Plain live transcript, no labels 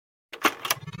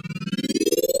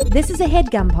This is a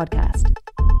HeadGum podcast.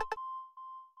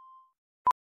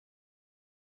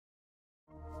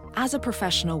 As a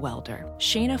professional welder,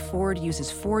 Shayna Ford uses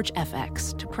Forge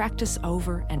FX to practice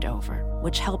over and over,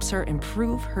 which helps her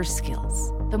improve her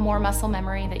skills. The more muscle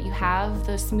memory that you have,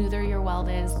 the smoother your weld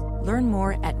is. Learn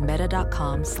more at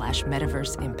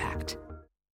meta.com/metaverseimpact.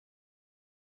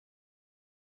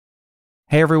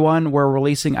 Hey everyone, we're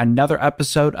releasing another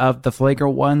episode of The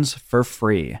Flagrant Ones for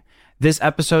free. This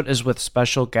episode is with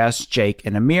special guests Jake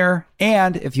and Amir,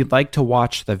 and if you'd like to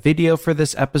watch the video for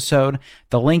this episode,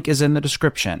 the link is in the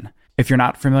description. If you're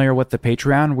not familiar with the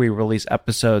Patreon, we release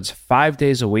episodes 5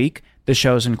 days a week. The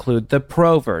shows include the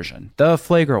pro version, the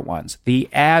Flagrant Ones, the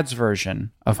ads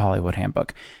version of Hollywood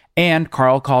Handbook, and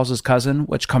Carl Calls His Cousin,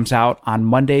 which comes out on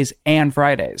Mondays and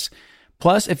Fridays.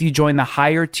 Plus, if you join the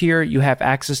higher tier, you have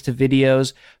access to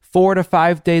videos 4 to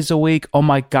 5 days a week. Oh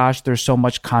my gosh, there's so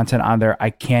much content on there. I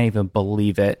can't even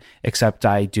believe it, except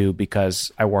I do because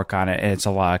I work on it and it's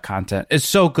a lot of content. It's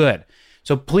so good.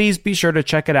 So please be sure to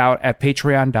check it out at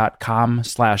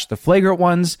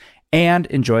patreon.com/theflagrantones and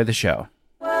enjoy the show.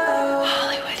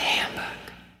 Hollywood Handbook.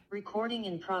 Recording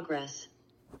in progress.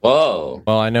 Whoa.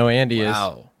 Well, I know Andy is.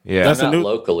 Wow. Yeah. That's not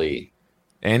locally.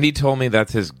 Andy told me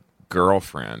that's his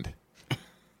girlfriend.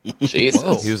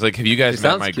 Jesus. He was like, have you guys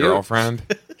met my girlfriend?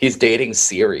 He's dating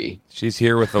Siri. She's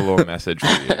here with a little message for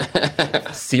you.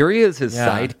 Siri is his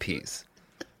side piece.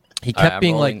 He kept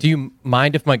being like, do you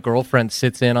mind if my girlfriend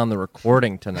sits in on the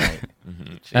recording tonight?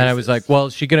 And I was like, well,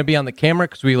 is she going to be on the camera?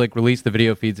 Because we released the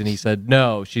video feeds. And he said,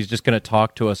 no, she's just going to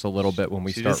talk to us a little bit when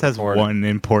we start just has recording. one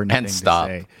important thing to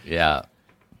say. Yeah.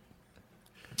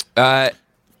 Wait,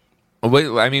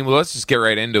 I mean, well, let's just get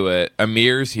right into it.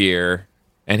 Amir's here,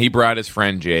 and he brought his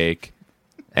friend Jake.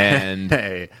 And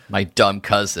Hey, My dumb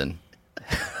cousin.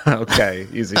 okay,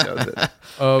 easy does it.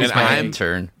 Oh, and My I'm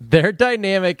intern. their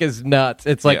dynamic is nuts.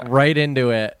 It's like Yeah. right into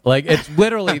it. Like it's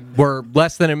literally we're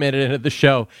less than a minute into the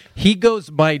show. He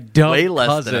goes, my dumb Way less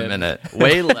cousin. than a minute.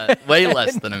 Way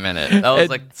less than a minute. That was And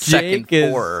like second Jake is-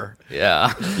 4.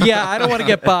 Yeah. Yeah, I don't want to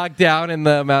get bogged down in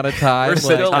the amount of time. We're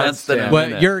still less than a But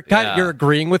minute. you're Yeah. you're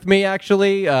agreeing with me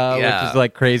actually, Yeah. which is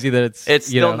like crazy that it's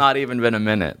It's you still know. not even been a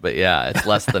minute, but yeah, it's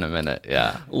less than a minute.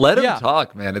 Yeah. Let him Yeah.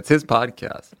 talk, man. It's his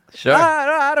podcast. Sure.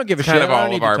 I don't give a kind shit. of I don't all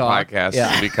need of to our talk. podcasts.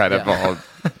 Yeah. We kind of all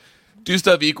do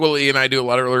stuff equally, and I do a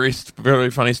lot of really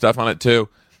funny stuff on it too.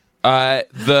 I'm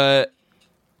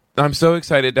so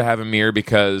excited to have Amir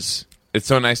because it's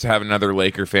so nice to have another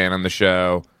Laker fan on the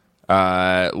show.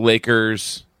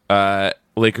 Lakers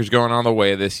going all the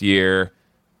way this year,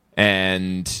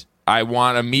 and I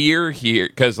want Amir here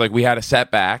because we had a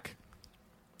setback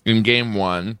in Game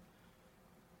 1.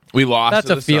 We lost. That's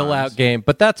to a the feel Suns. out game,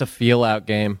 but that's a feel out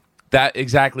game. That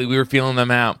exactly. We were feeling them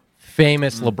out.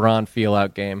 Famous LeBron feel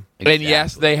out game. And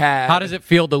yes, they had. How does it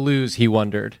feel to lose? He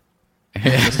wondered.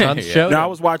 The Suns showed. No, him. I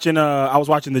was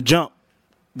watching The Jump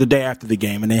the day after the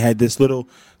game, and they had this little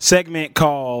segment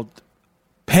called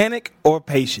 "Panic or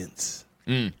Patience."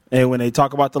 And when they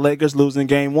talk about the Lakers losing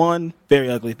Game 1, very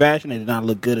ugly fashion, they did not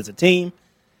look good as a team.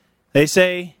 They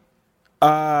say,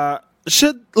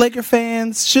 should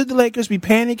the Lakers be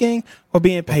panicking or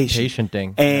being patient?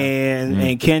 Patienting.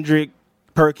 And Kendrick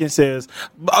Perkins says,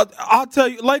 I'll tell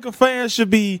you, Laker fans should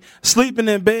be sleeping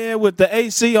in bed with the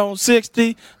AC on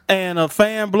 60 and a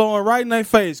fan blowing right in their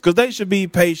face because they should be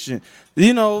patient.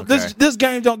 You know, this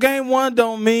game one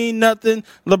don't mean nothing.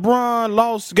 LeBron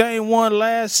lost Game 1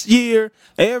 last year.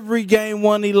 Every Game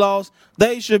 1 he lost,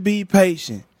 they should be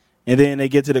patient. And then they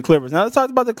get to the Clippers. Now let's talk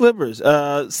about the Clippers.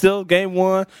 Still Game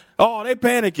 1. Oh, they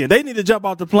panicking. They need to jump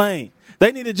out the plane.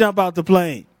 And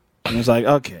it's like,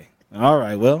 okay, all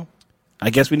right, well, I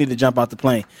guess we need to jump out the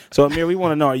plane. So Amir, we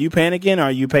want to know: are you panicking or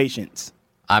are you patient?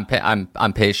 I'm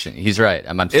patient. He's right.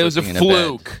 I'm It was a sleeping in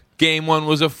fluke. bed. Game 1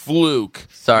 was a fluke.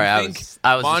 Sorry, You I think was just Montrez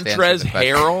answering the question.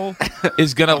 Harrell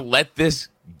is gonna let this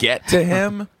get to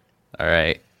him. All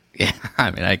right. Yeah, I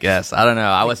mean, I guess. I don't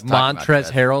know. I was talking about Montrez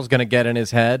that. Harrell's going to get in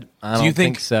his head. I don't you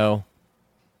think- so.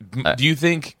 Do you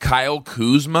think Kyle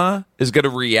Kuzma is gonna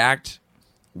react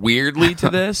weirdly to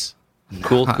this?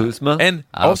 Cool Kuzma. And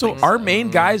I don't also, think our so. main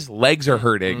guy's legs are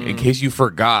hurting, in case you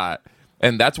forgot.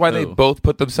 And that's why they both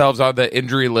put themselves on the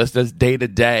injury list as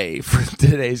day-to-day for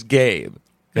today's game.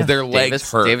 Because their legs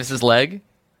hurt. Davis's leg?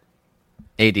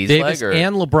 AD's Davis leg? Or?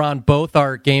 and LeBron both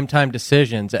are game time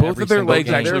decisions. Both every of their single legs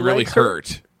game. actually Their really legs hurt?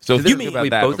 hurt. So Do think they- about wait,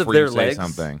 that both of before their you say legs?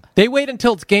 something. They wait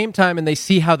until it's game time and they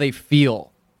see how they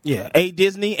feel. Yeah, A.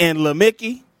 Disney and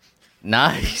LaMickey.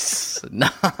 Nice.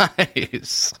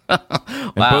 Nice.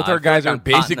 And both our guys are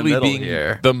basically being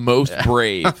the most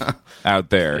brave out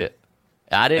there.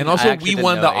 I didn't. And also, I actually we didn't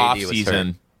won know the AD off was season.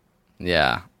 hurt.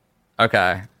 Yeah.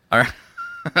 Okay. All right.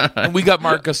 And we got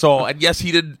Marc Gasol. And yes,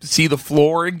 he did see the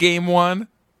floor in game 1.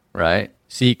 Right.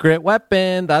 Secret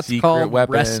weapon. That's Secret called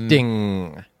weapon.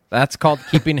 resting. That's called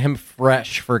keeping him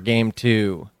fresh for game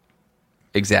 2.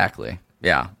 Exactly.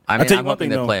 Yeah. I I'll mean, tell you I'm one hoping thing,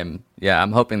 they though. play him. Yeah,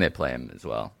 I'm hoping they play him as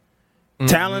well.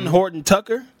 Talon Horton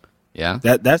Tucker. Yeah.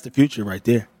 That's the future right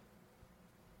there.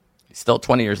 He's still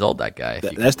 20 years old, that guy.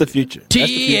 That's the future. That's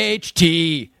the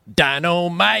future. THT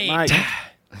Dynamite. Mike.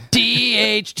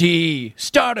 THT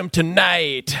start him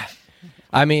tonight.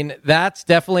 I mean, that's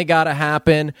definitely got to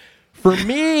happen. For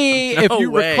me, if you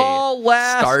way. recall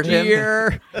last Start him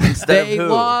year, instead of they who?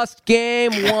 lost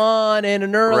game 1 in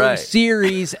an early Right.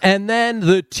 series, and then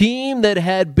the team that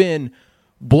had been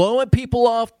blowing people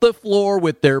off the floor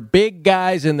with their big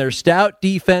guys and their stout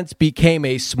defense became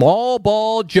a small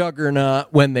ball juggernaut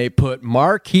when they put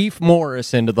Markieff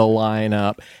Morris into the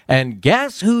lineup. And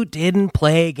guess who didn't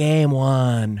play game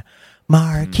 1?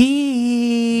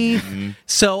 Markieff.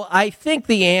 So I think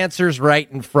the answer's right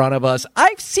in front of us.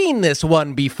 I've seen this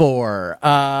one before.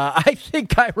 I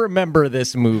think I remember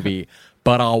this movie,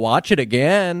 but I'll watch it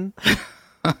again.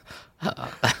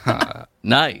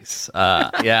 Nice.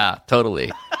 Yeah,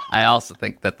 totally. I also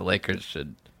think that the Lakers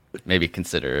should maybe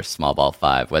consider small ball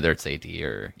 5, whether it's AD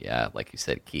or, like you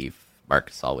said, Keefe. Marc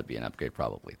Gasol would be an upgrade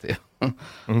probably too.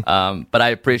 But I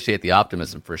appreciate the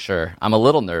optimism for sure. I'm a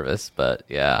little nervous, but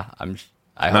yeah,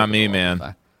 I hope Not me, it'll man.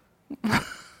 be fine.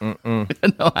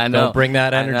 No, I know. Don't bring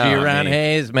that energy I know. around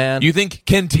Hayes, man. You think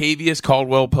Kentavious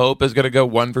Caldwell-Pope is going to go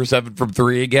 1 for 7 from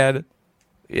 3 again?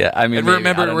 Yeah, I mean, And maybe,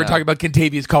 remember, I don't we're know. talking about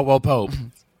Kentavious Caldwell-Pope.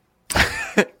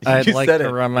 I'd You like said to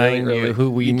it remind really you early.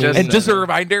 who we You need. just And just a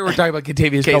reminder, we're talking about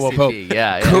Kentavious Caldwell-Pope. KCP,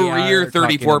 yeah. Career are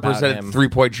talking about 34% him.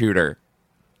 three-point shooter.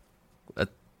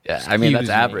 Yeah, I mean, that's Excuse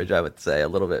me. average, I would say, a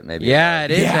little bit maybe. Yeah,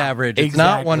 it is Yeah, average. It's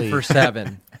not 1 exactly. for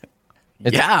 7.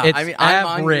 It's, Yeah, it's I mean, I'm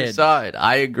on your average. side.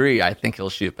 I agree. I think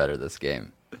he'll shoot better this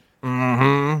game.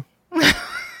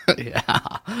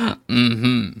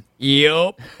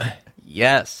 Yup.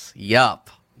 Yes. Yup.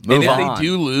 And Move if on. they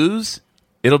do lose,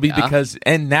 it'll be Yeah. because...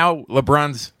 And now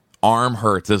LeBron's arm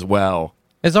hurts as well.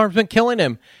 His arm's been killing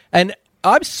him. And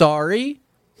I'm sorry.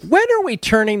 When are we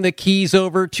turning the keys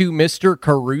over to Mr.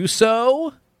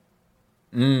 Caruso?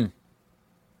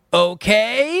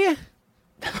 Okay.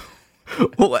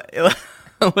 What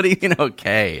do you mean,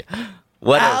 okay?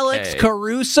 What Alex okay?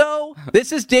 Caruso?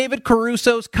 This is David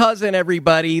Caruso's cousin,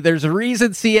 everybody. There's a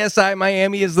reason CSI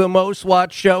Miami is the most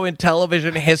watched show in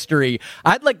television history.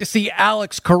 I'd like to see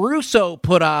Alex Caruso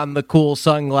put on the cool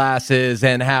sunglasses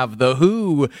and have the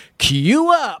Who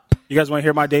cue up. You guys want to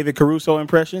hear my David Caruso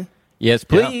impression? Yes,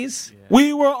 please.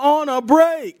 We were on a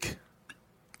break.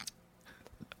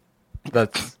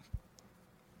 That's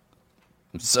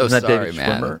I'm so Isn't that sorry, David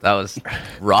man. Schwimmer? That was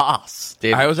Ross.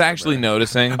 David I was Schwimmer. actually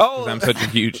noticing, 'cause I'm such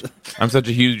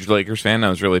a huge Lakers fan, I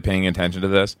was really paying attention to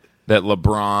this, that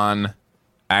LeBron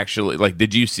actually, like,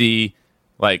 did you see,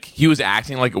 like, he was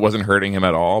acting like it wasn't hurting him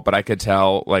at all, but I could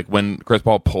tell, like, when Chris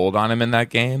Paul pulled on him in that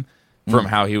game, from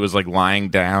how he was, like, lying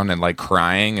down and, like,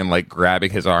 crying and, like,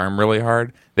 grabbing his arm really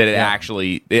hard, that it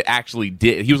actually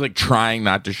did. He was, like, trying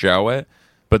not to show it,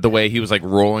 but the way he was, like,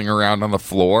 rolling around on the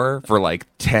floor for, like,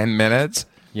 10 minutes,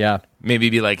 Yeah. maybe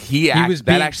be like, He was that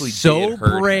being actually so did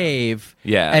hurt him. brave.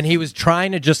 Yeah. And he was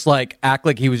trying to just like act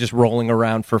like he was just rolling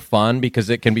around for fun because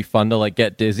it can be fun to like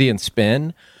get dizzy and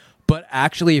spin. But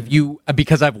actually,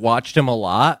 because I've watched him a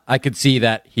lot, I could see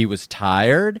that he was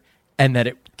tired and that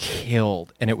it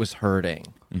killed and it was hurting.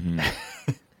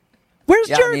 Where's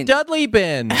Yeah, I Jared mean- Dudley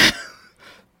been?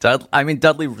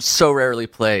 Dudley so rarely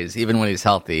plays, even when he's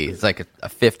healthy. He's like a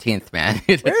 15th man.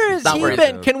 Where has he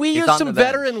been? Can we He's use on some the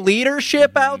bench. veteran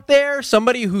leadership out there?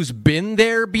 Somebody who's been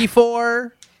there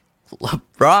before?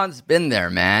 LeBron's been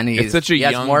there, man. It's such a he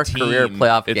has young more team. career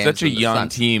playoff It's games such a than the young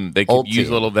Suns. team. They could Old use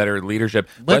team. a little better leadership.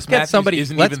 Let's Wes get Matthews somebody.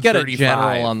 isn't Let's even get 35. a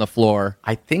general on the floor.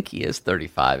 I think he is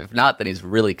 35. If not, then he's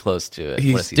really close to it.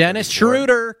 He's What is he, Dennis 34?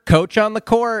 Schroeder, coach on the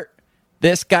court.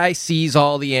 This guy sees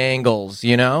all the angles,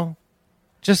 you know?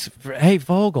 Just, hey,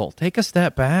 Vogel, take a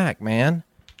step back, man.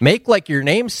 Make like your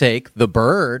namesake, the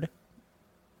bird,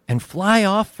 and fly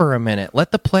off for a minute.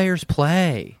 Let the players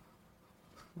play.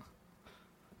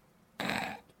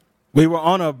 We were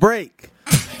on a break.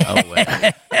 Oh,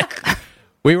 wait.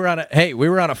 We were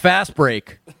on a fast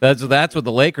break. That's what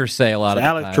the Lakers say a lot of the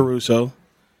Alex time. Caruso,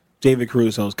 David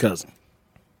Caruso's cousin.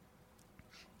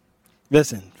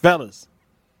 Listen, fellas,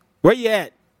 where you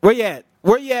at? Where you at?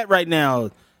 Where you at right now?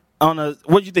 What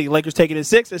do you think? Lakers taking it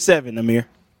 6 or 7, Amir?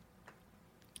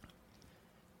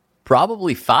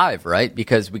 Probably 5, right?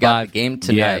 Because we got the game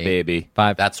tonight. Yeah, baby.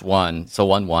 5. That's 1. So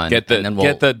 1-1. Get and then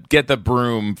we'll, get the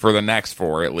broom for the next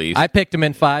 4 at least. I picked him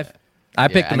in 5. I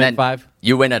picked him in 5.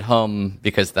 You win at home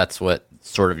because that's what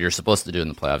sort of you're supposed to do in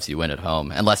the playoffs. You win at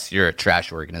home. Unless you're a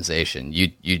trash organization.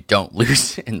 You don't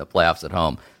lose in the playoffs at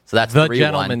home. So that's the 3-1.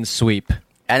 gentleman's sweep.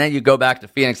 And then you go back to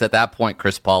Phoenix. At that point,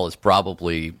 Chris Paul is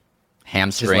probably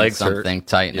hamstring something,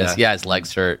 tightness. Yeah, his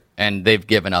legs hurt. And they've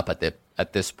given up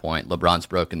at this point. LeBron's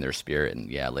broken their spirit. And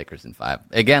yeah, Lakers in 5.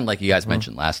 Again, like you guys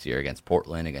mentioned last year, against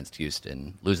Portland, against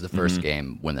Houston, lose the first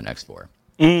game, win the next 4.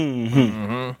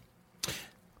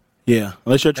 Yeah,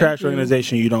 unless you're a trash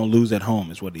organization, you don't lose at home,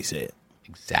 is what he said.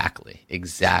 Exactly.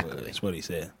 That's what he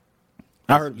said.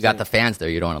 I heard. You got the fans there.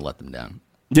 You don't want to let them down.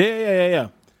 Yeah.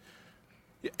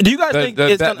 Do you guys think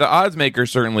the odds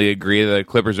makers certainly agree that the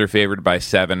Clippers are favored by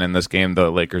 7 in this game? The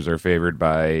Lakers are favored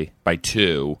by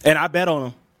 2. And I bet on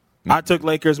them. I took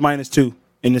Lakers -2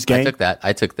 in this game.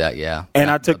 I took that. Yeah.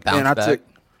 And I took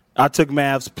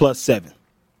Mavs +7.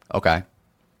 Okay.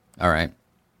 All right.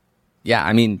 Yeah,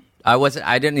 I mean,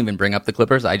 I didn't even bring up the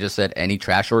Clippers. I just said any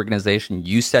trash organization.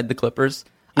 You said the Clippers.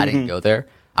 I didn't go there.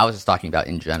 I was just talking about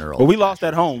in general. Well, we lost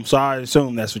at home, so I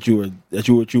assume that's what you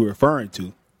were referring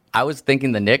to. I was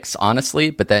thinking the Knicks, honestly,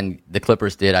 but then the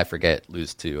Clippers did, I forget,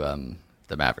 lose to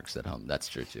the Mavericks at home. That's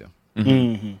true too.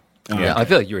 Yeah, I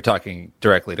feel like you were talking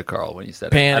directly to Carl when you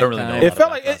said Panic it. I don't really know. It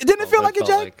felt like it didn't feel like it,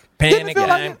 Jake. Panic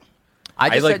time. I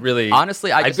just said, really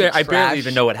honestly. I barely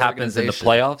even know what happens in the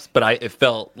playoffs, but it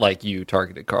felt like you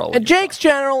targeted Carl. And Jake's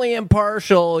generally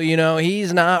impartial. You know,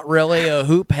 he's not really a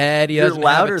hoop head. He doesn't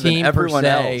have a team than everyone per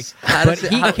se. else. But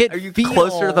are you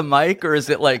closer to the mic, or is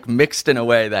it like mixed in a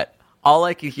way that all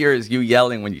I can hear is you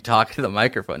yelling when you talk to the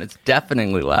microphone? It's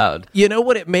deafeningly loud. You know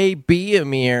what it may be,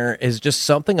 Amir, is just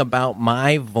something about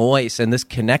my voice and this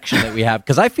connection that we have.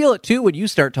 Because I feel it too when you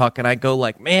start talking. I go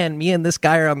like, man, me and this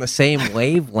guy are on the same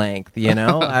wavelength. You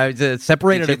know, I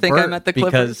separated. Did you think I meant the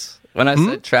Clippers? When I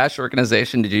said trash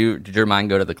organization, did your mind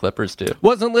go to the Clippers too?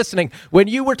 Wasn't listening. When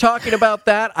you were talking about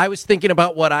that, I was thinking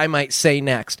about what I might say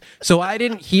next. So I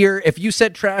didn't hear, if you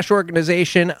said trash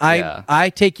organization, I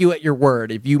take you at your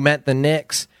word. If you meant the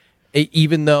Knicks,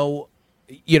 even though,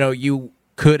 you know, you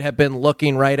could have been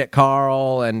looking right at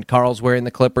Carl and Carl's wearing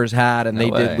the Clippers hat and they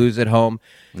did lose at home.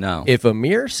 No. If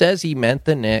Amir says he meant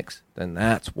the Knicks, then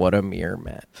that's what Amir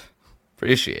meant.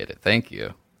 Appreciate it. Thank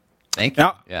you. Thank you.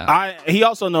 Now, he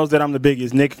also knows that I'm the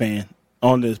biggest Knick fan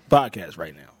on this podcast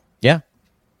right now. Yeah.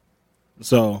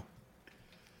 So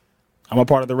I'm a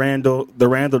part of the Randall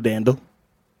Dandle.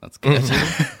 That's good.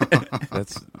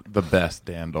 That's the best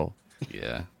Dandle.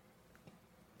 Yeah.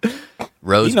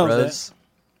 Rose Bros. That.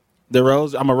 The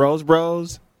Rose. I'm a Rose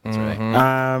Bros. That's right.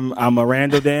 I'm a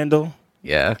Randall Dandle.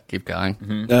 Yeah. Keep going.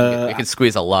 We can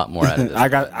squeeze a lot more out of this.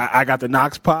 I got the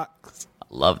Knox Pox.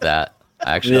 Love that.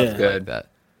 I actually like that.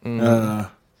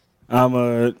 I'm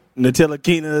a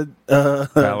Natilikina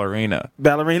ballerina.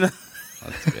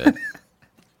 That's good.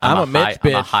 I'm a Mitch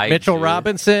bitch. Mitchell Jew.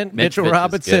 Robinson. Mitchell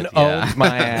Robinson owns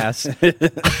my ass.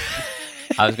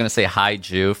 I was going to say hi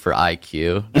Jew for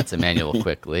IQ. That's Emmanuel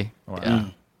Quickly. Wow. Yeah.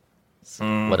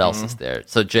 So what else is there?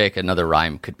 So Jake, another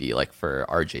rhyme could be like for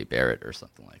RJ Barrett or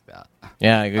something like that.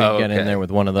 Yeah, you can get in there with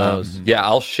one of those. Yeah,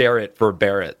 I'll share it for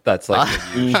Barrett. That's like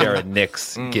when you share a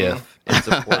Knicks gif in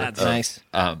support. That's nice.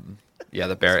 Yeah,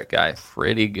 the Barrett guy.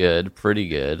 Pretty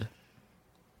good.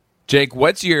 Jake,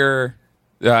 what's your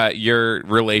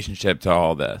relationship to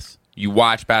all this? You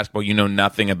watch basketball, you know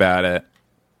nothing about it.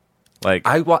 Like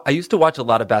I used to watch a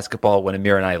lot of basketball when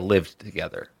Amir and I lived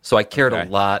together, so I cared a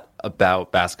lot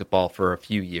about basketball for a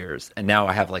few years, and now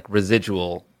I have like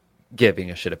residual giving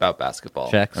a shit about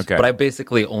basketball. Checks. Okay. But I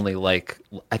basically only like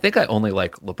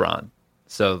LeBron,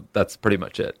 so that's pretty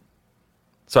much it.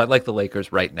 So I like the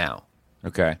Lakers right now.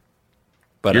 Okay.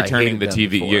 But you're I turning the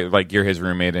hated them TV. before. You're his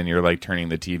roommate, and you're like turning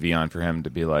the TV on for him to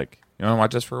be like, you want to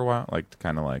watch this for a while, like to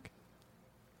kind of like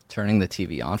Turning the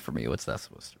TV on for me. What's that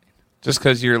supposed to mean? just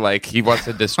because you're like he wants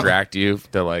to distract you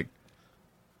to like,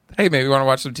 hey, maybe you want to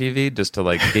watch some TV, just to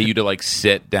like get you to like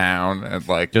sit down and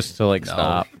like Just to like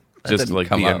stop. just to like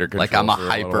be under control. Like I'm a for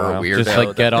little hyper while. weirdo. Just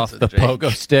like get off the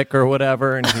pogo stick or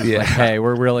whatever, and he's like, "Hey,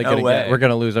 we're really way.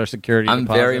 gonna lose our security." I'm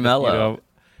deposit very if you mellow. don't."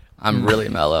 I'm really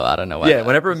mellow. I don't know why. Yeah,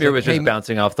 whenever Amir was just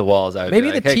bouncing off the walls, I would Maybe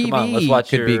be like, the hey, TV come on, let's watch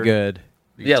could be good.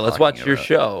 Yeah, let's watch your about?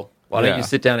 show. Why don't you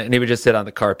sit down? And he would just sit on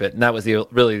the carpet, and that was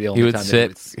really the only He would time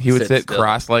sit. that He would sit still.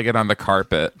 cross-legged on the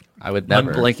carpet. I would never.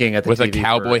 Unblinking at the with a TV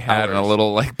cowboy for hat and a hours.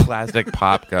 little like plastic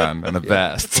pop gun and a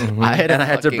vest. I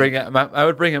had to bring him. I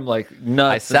would bring him like nuts.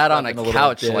 I and sat stuff on a in little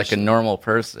couch dish. like a normal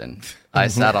person. I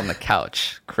sat on the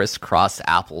couch, crisscross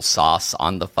applesauce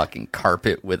on the fucking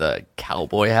carpet with a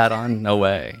cowboy hat on. No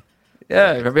way.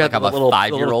 Yeah, remember you had Like the I'm a little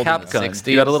 5-year-old cap in the gun. 60s?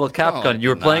 You had a little cap No, gun. You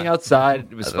were I'm playing not. outside.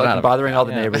 It was I don't fucking have bothering all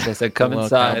the Yeah. neighbors. They said, "Come Little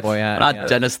inside." cowboy hat, I'm not yeah.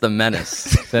 Dennis the Menace.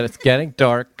 Said it's getting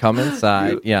dark. Come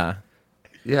inside. Yeah.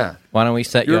 Yeah, Why don't we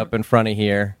set you You're- up in front of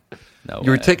here? No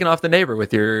you were way. taking off the neighbor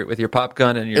with your pop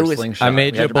gun and your It was- slingshot. I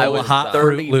made We you a had to bowl blow of his hot stuff.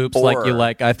 Fruit Loops like you 34.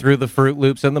 like. I threw the Fruit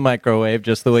Loops in the microwave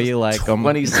just the way you like them.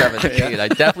 2017. I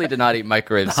definitely did not eat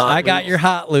microwave. I got your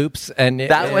Hot Loops, and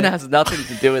That one has nothing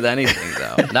to do with anything,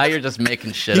 though. Now you're just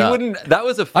making shit He up. wouldn't. That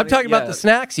was a. Funny, I'm talking about yeah. the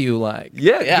snacks you like.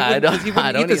 Yeah, Yeah, I don't- He wouldn't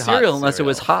I don't eat the eat hot cereal unless it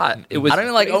was cereal. hot. It was. I don't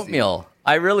even like crazy. oatmeal.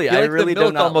 I really He likes do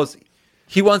milk not. almost.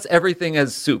 He wants everything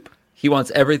as soup. He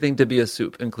wants everything to be a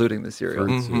soup, including the cereal.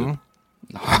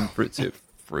 Fruit soup.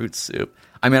 Fruit soup.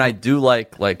 I mean, I do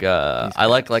like I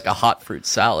like a hot fruit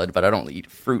salad, but I don't eat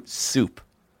fruit soup.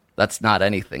 That's not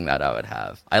anything that I would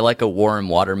have. I like a warm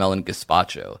watermelon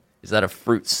gazpacho. Is that a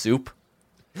fruit soup?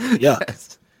 Yeah.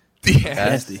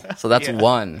 Nasty. So that's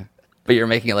one. But you're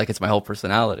making it like it's my whole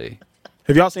personality.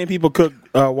 Have y'all seen people cook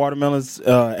watermelons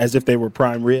as if they were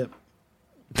prime rib?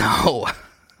 No.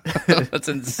 That's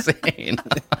insane.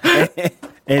 Andy,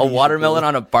 A watermelon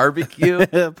on a barbecue?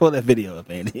 Pull that video up,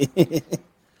 Andy.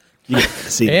 You gotta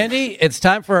see that. Andy, it's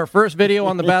time for our first video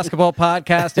on the basketball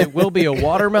podcast. It will be a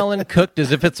watermelon cooked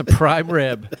as if it's a prime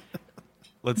rib.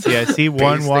 Let's see. I see one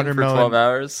Basting watermelon. for 12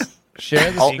 hours.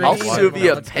 Share the I'll screen. sous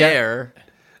vide a pear,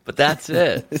 but that's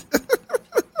it.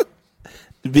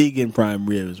 Vegan prime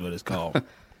rib is what it's called.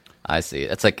 I see.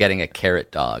 It's like getting a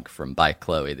carrot dog from By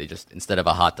Chloe. They just, instead of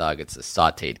a hot dog, it's a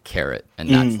sauteed carrot, and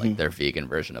that's like their vegan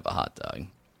version of a hot dog.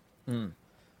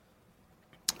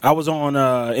 I was on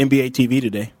NBA TV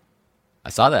today. I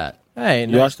saw that. Hey, You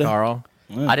nice, watched it? Carl.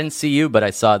 I didn't see you, but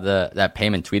I saw that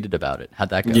Payman tweeted about it. How'd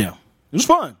that go? Yeah. It was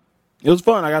fun. It was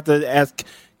fun. I got to ask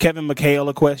Kevin McHale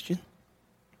a question.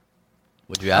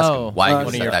 Would you ask Oh, him why one he of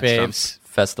was your at that Trump faves.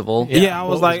 festival? Yeah. Yeah, I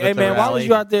was What like, was hey, with the man, why was rally?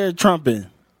 you out there trumping?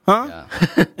 Huh?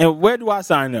 Yeah. And where do I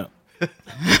sign up?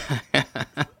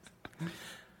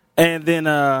 And then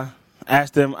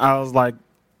asked him, I was like,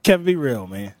 Kevin, be real,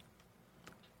 man.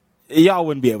 Y'all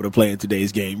wouldn't be able to play in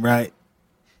today's game, right?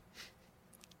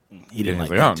 He didn't He's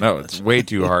like like, oh that no, too it's much. way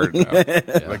too hard. Now.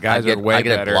 The guys are way I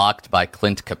get better. blocked by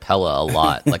Clint Capella a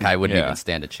lot. Like I wouldn't Yeah. even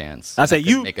stand a chance. I say could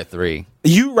you- make a three.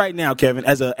 You right now, Kevin,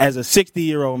 as a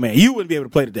 60-year-old man, you wouldn't be able to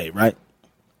play today, right?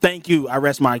 Thank you. I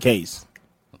rest my case.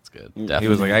 That's good. He Definitely.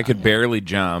 was like, I could barely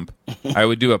jump. I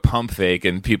would do a pump fake,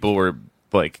 and people were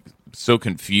like so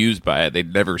confused by it.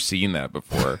 They'd never seen that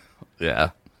before.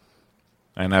 Yeah.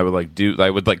 And I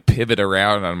would pivot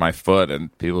around on my foot,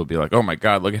 and people would be like, "Oh my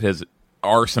god, look at his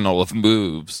arsenal of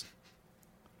moves."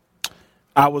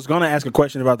 I was going to ask a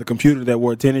question about the computer that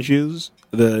wore tennis shoes,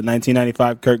 the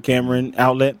 1995 Kirk Cameron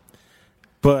outlet,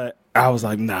 but I was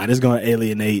like, nah, this is going to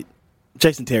alienate.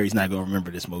 Jason Terry's not going to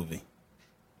remember this movie.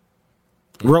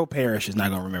 Ro Parrish is not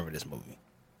going to remember this movie.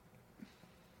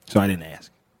 So I didn't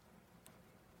ask.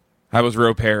 How was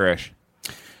Ro Parrish?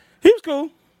 He was cool.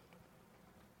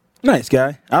 Nice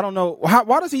guy. I don't know.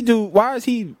 Why does he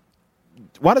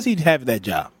have that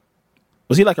job?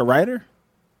 Was he like a writer?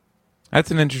 That's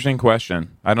an interesting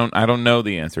question. I don't know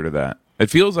the answer to that. It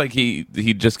feels like he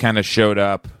just kind of showed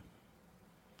up,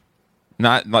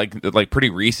 not like pretty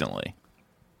recently.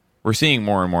 We're seeing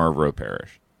more and more of Ro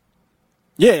Parrish.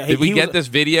 Yeah. Did we get this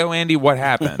video, Andy? What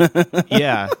happened?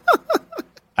 Yeah.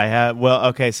 I have. Well,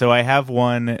 okay. So I have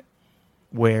one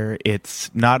where it's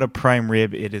not a prime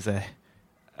rib. It is a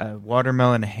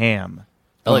watermelon ham,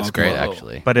 That looks Oh, great, whoa.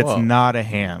 actually. but it's Whoa. not a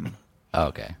ham. Oh,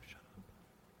 okay.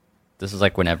 This is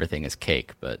like when everything is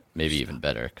cake, but maybe even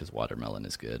better because watermelon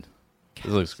is good.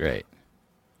 This looks great.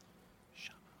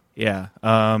 Yeah.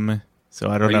 So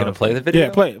I Are don't you know. gonna play the video? Yeah,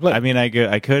 play it. I mean, I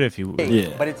could if you. Yeah.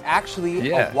 But it's actually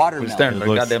Yeah. a watermelon. Who's staring at It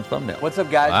the looks- goddamn thumbnail? What's up,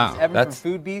 guys? Wow. It's Evan That's-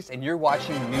 from Food Beast, and you're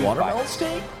watching News Watermelon Bites.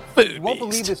 steak? You won't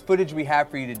believe this footage we have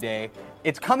for you today.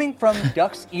 It's coming from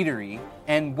Duck's Eatery,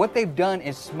 and what they've done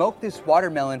is smoke this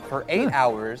watermelon for 8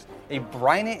 hours. They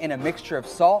brine it in a mixture of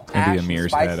salt, Maybe ash, and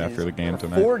Amir's spices head after the game for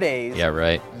tonight. 4 days. Yeah,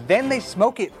 right. Then they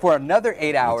smoke it for another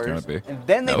 8 hours, gonna be. and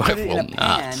then they No, put it it in a will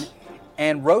not. pan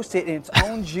and roast it in its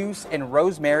own juice and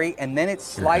rosemary, and then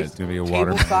it's Your head's sliced gonna be a table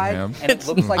watermelon side, ham. and it It's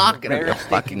looks like not the gonna be a rarest steak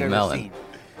fucking you've ever melon. seen.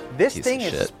 This Piece thing of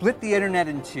has shit. split the internet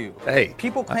in two. Hey,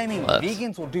 People claiming less.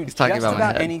 vegans will do He's just talking about my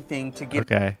about head. anything to get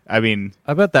Okay. I mean,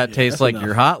 I bet that tastes that's like enough.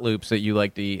 your Hot Loops that you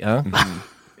like to eat, huh?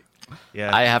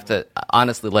 Yeah. I have to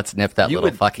honestly, let's nip that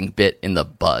little fucking bit in the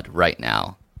bud right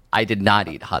now. I did not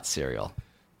eat hot cereal.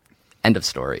 End of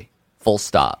story. Full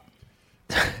stop.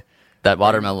 That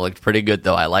watermelon looked pretty good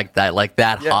though. I like that.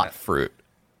 Hot fruit.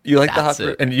 You like the hot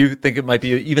fruit, and you think it might be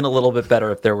even a little bit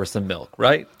better if there were some milk,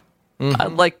 right? Mm-hmm. I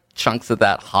like chunks of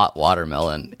that hot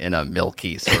watermelon in a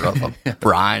milky sort of a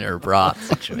brine or broth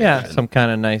situation. Yeah, some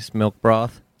kind of nice milk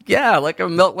broth. Yeah, like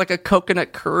a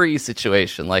coconut curry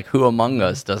situation. Like, who among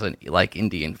us doesn't like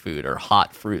Indian food or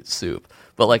hot fruit soup?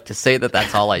 But like, to say that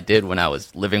that's all I did when I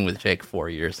was living with Jake 4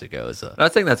 years ago is I'm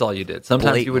not saying that's all you did.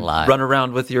 Sometimes you would run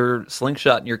around with your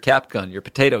slingshot and your cap gun, your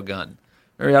potato gun.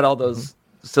 Or you had all those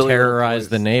silly terrorize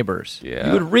the neighbors. Yeah,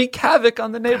 you would wreak havoc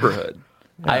on the neighborhood.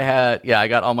 I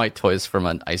got all my toys from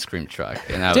an ice cream truck,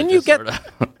 and I Didn't you get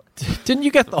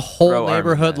the whole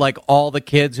neighborhood, like all the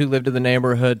kids who lived in the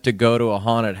neighborhood, to go to a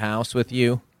haunted house with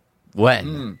you?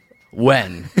 When?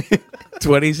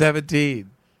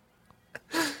 2017.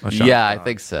 Yeah, I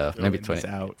think so. Maybe 20. He's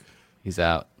out. He's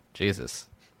out. Jesus.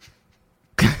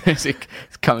 He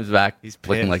comes back. He's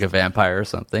looking like a vampire or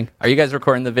something. Are you guys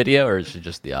recording the video, or is it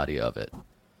just the audio of it?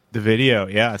 The video,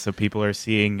 yeah. So people are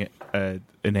seeing an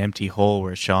empty hole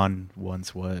where Sean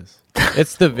once was.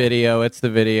 It's the video. It's the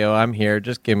video. I'm here.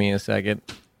 Just give me a second.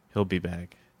 He'll be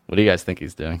back. What do you guys think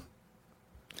he's doing?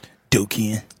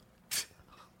 Dookie.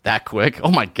 That quick?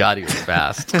 Oh my God, he was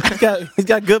fast. he's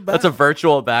got good back. That's a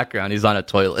virtual background. He's on a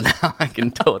toilet now. I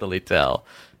can totally tell.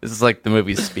 This is like the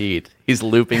movie Speed. He's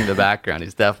looping the background.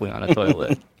 He's definitely on a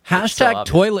toilet. Hashtag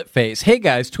toilet face. Hey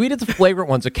guys, tweet at the Flagrant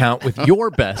Ones account with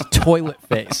your best toilet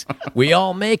face. We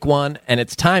all make one, and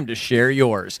it's time to share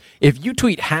yours. If you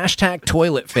tweet hashtag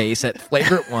toilet face at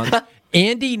Flagrant Ones,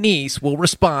 Andy Neese will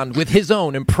respond with his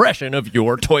own impression of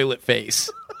your toilet face.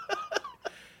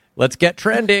 Let's get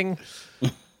trending.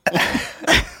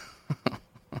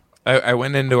 I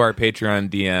went into our Patreon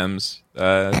DMs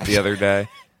the other day,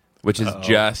 which is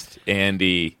just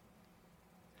Andy.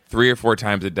 3 or 4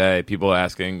 times a day, people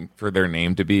asking for their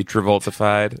name to be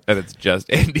Travoltified, and it's just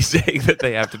Andy saying that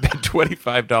they have to pay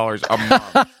 $25 a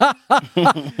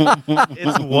month.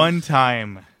 It's one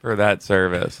time for that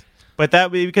service. But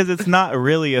that be because it's not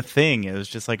really a thing. It was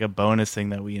just like a bonus thing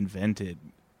that we invented.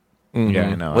 Mm-hmm. Yeah,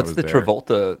 I know. What's the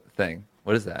Travolta thing?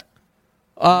 What is that?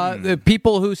 The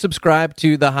people who subscribe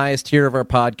to the highest tier of our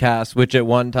podcast, which at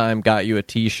one time got you a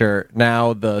T-shirt,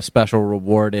 now the special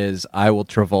reward is I will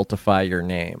Travoltify your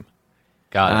name.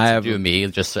 God, do me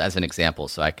just as an example,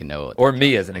 so I can know. Or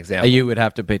me as an example. You would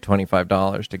have to pay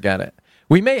 $25 to get it.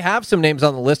 We may have some names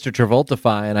on the list to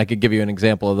Travoltify, and I could give you an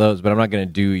example of those, but I'm not going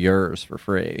to do yours for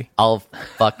free. I'll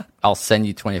send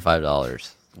you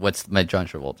 $25. What's my John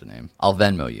Travolta name? I'll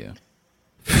Venmo you.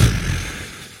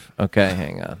 Okay,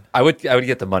 hang on. I would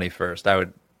get the money first. I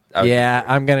would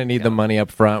I'm gonna need the money up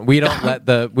front. We don't let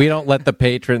the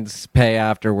patrons pay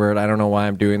afterward. I don't know why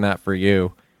I'm doing that for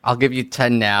you. I'll give you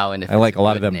 10 now, and if I like a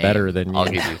lot of them better than you. I'll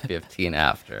give you 15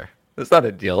 after. That's not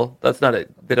a deal. That's not a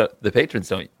bit. The patrons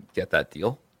don't get that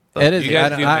deal. It is.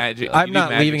 I'm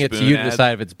not leaving it to you to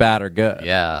decide if it's bad or good.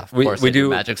 Yeah, of course we do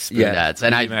Magic Spoon ads,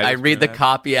 and I read the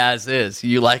copy as is.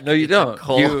 You like? No, you don't.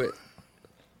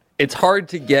 It's hard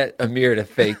to get Amir to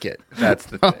fake it. That's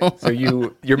the thing. So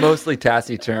you're mostly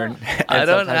taciturn. And I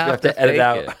don't sometimes you have to edit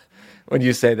out when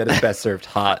you say that it's best served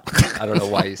hot. I don't know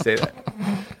why you say that.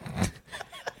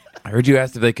 I heard you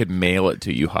asked if they could mail it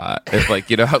to you hot. If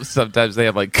how sometimes they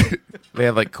have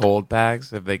cold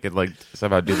packs. If they could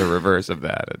somehow do the reverse of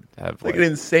that and have an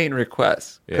insane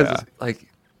request. Yeah.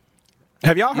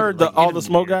 Have y'all heard all the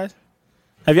Smoke guys?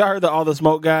 Have y'all heard all the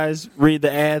Smoke guys read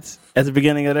the ads at the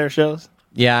beginning of their shows?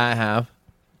 Yeah, I have.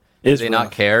 Do they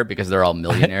not care because they're all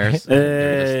millionaires?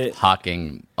 They're just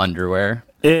hawking underwear.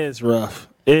 It is rough.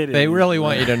 They really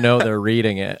want you to know they're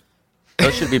reading it.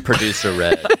 Those should be producer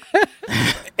read.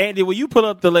 Andy, will you pull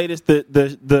up the latest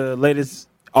the latest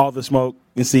all the Smoke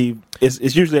and see?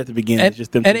 It's usually at the beginning. And, it's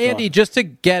just them. And Andy, just to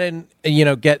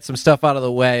get some stuff out of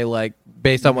the way, like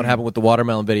based on what happened with the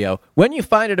watermelon video. When you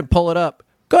find it and pull it up,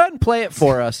 go ahead and play it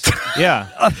for us. Yeah,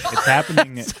 it's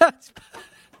happening.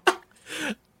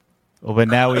 Well, but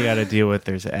now we got to deal with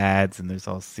there's ads and there's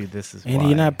all. See, this is Andy,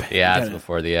 you're not. The ads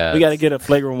before the ads. We got to get a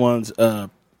Flagrant One's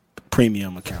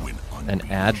premium account. An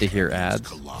ad to hear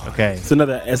ads. Okay, it's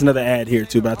another ad here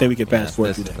too, but I think we can fast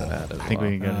forward through that. I think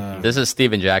we can go. This is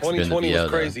Steven Jackson doing the video. 2020 was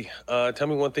crazy. Tell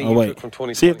me one thing you took from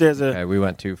 2020. See if there's a. Okay, we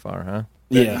went too far, huh?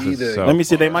 Yeah. Let me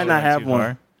see. They might not have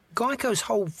one. Geico's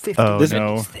whole 50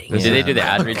 no. Did they do the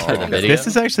ad reads for the video? This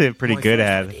is actually a pretty good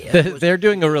ad. They're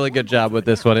doing a really good job with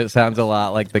this one. It sounds a lot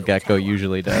like the Gecko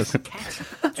usually does.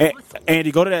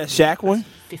 Andy, go to that Shaq one.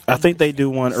 I think they do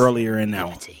one earlier in that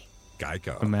one.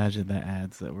 Geico. Imagine the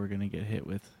ads that we're gonna get hit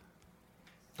with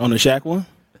on the Shaq one.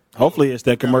 Hopefully, it's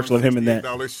that commercial of him in that.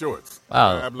 Shorts.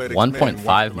 Wow,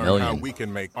 1.5 million. We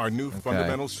can make our new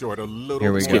fundamental short a little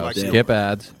Here we more go. like Skip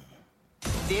ads.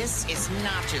 This is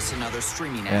not just another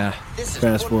streaming ad. Yeah. This is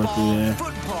Fast forward through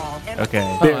football, and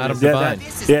Okay. Oh, Adam Devine.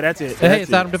 Yeah, that's it. Hey,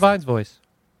 it's Adam Devine's voice.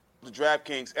 The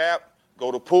DraftKings app,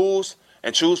 go to pools,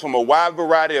 and choose from a wide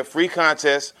variety of free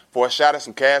contests for a shot at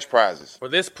some cash prizes. For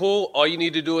this pool, all you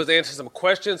need to do is answer some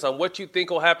questions on what you think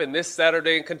will happen this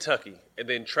Saturday in Kentucky, and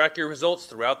then track your results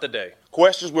throughout the day.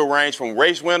 Questions will range from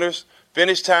race winners,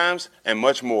 finish times, and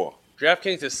much more.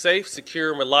 DraftKings is safe, secure,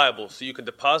 and reliable, so you can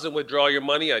deposit and withdraw your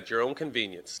money at your own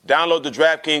convenience. Download the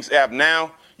DraftKings app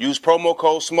now. Use promo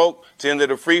code SMOKE to enter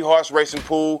the free horse racing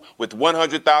pool with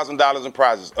 $100,000 in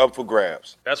prizes up for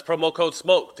grabs. That's promo code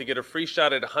SMOKE to get a free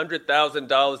shot at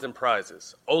 $100,000 in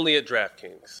prizes, only at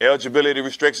DraftKings. Eligibility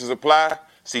restrictions apply.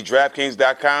 See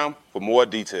DraftKings.com for more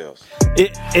details.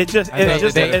 It's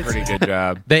a pretty good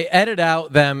job. They edit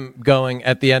out them going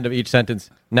at the end of each sentence,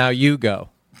 now you go.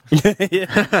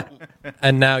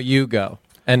 And now you go.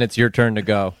 And it's your turn to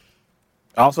go.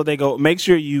 Also, they go, make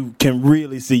sure you can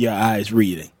really see your eyes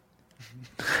reading.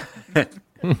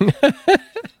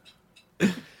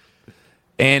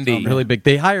 Andy. Really big.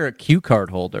 They hire a cue card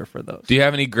holder for those. Do you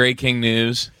have any Grey King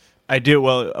news? I do.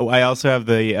 Well, I also have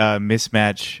the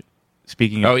mismatch.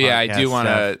 Speaking of, I do want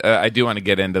to. I do want to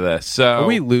get into this. So, are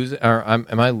we losing?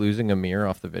 Am I losing Amir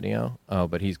off the video? Oh,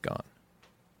 but he's gone.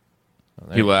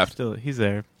 Oh, he left. He's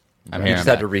there. He just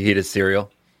had to reheat his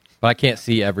cereal. But I can't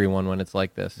see everyone when it's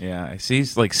like this. Yeah, I see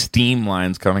like steam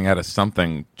lines coming out of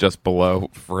something just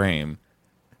below frame.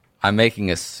 I'm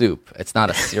making a soup. It's not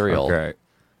a cereal. Okay.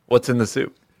 What's in the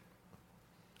soup?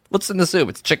 What's in the soup?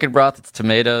 It's chicken broth. It's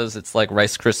tomatoes. It's like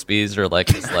Rice Krispies, or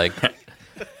like it's like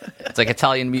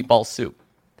Italian meatball soup.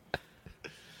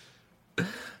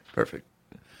 Perfect.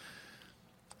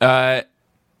 Amir,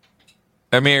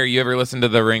 you ever listen to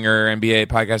the Ringer NBA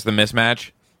podcast, The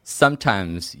Mismatch?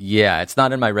 Sometimes, yeah. It's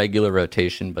not in my regular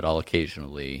rotation, but I'll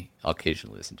occasionally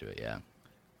listen to it. Yeah.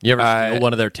 You ever steal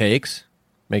one of their takes?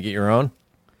 Make it your own?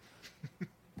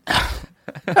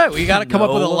 Hey, we got to come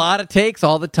up with a lot of takes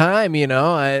all the time, you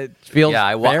know. It feels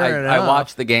I enough.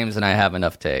 watch the games and I have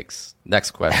enough takes.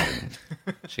 Next question.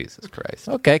 Jesus Christ.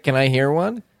 Okay, can I hear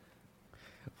one?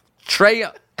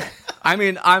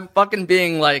 I'm fucking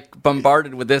being like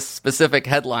bombarded with this specific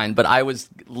headline, but I was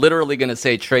literally going to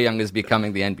say Trae Young is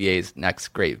becoming the NBA's next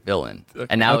great villain.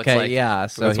 And now it's like,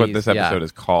 so that's what this episode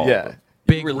is called. Yeah.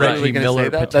 Big Reggie Miller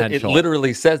potential. It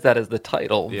literally says that as the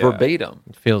title, verbatim.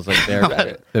 It feels like they're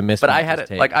the mismatch. But I had it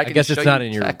take. like I guess can it's show not you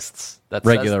in your texts that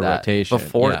regular says that rotation.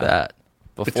 before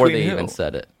Between they who? even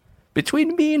said it.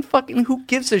 Between me and fucking who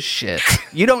gives a shit?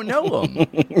 You don't know him.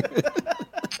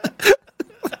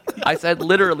 I said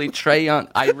literally Trae Young.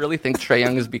 I really think Trae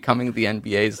Young is becoming the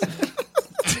NBA's.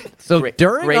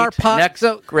 During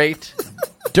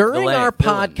our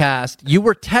podcast, you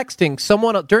were texting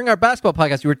someone else, during our basketball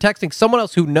podcast. You were texting someone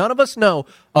else who none of us know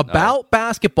about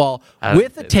basketball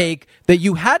with a take that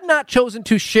you had not chosen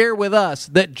to share with us.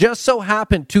 That just so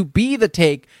happened to be the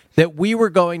take that we were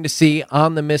going to see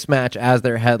on the Mismatch as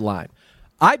their headline.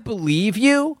 I believe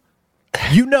you.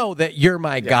 You know that you're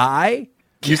my guy.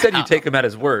 You said you take him at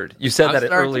his word. You said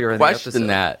that earlier in the episode.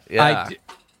 That. Yeah.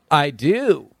 I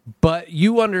do, but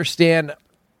you understand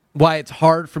why it's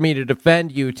hard for me to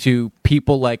defend you to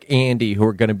people like Andy who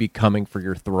are going to be coming for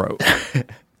your throat.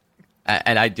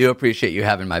 And I do appreciate you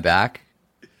having my back.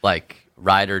 Like,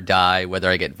 ride or die, whether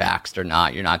I get vaxxed or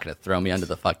not, you're not going to throw me under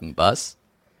the fucking bus.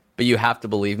 But you have to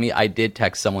believe me, I did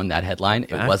text someone that headline.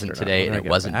 It wasn't today, and it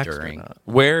wasn't during.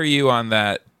 Where are you on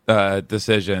that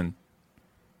decision?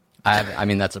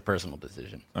 That's a personal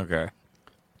decision. Okay.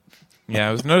 Yeah,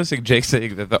 I was noticing Jake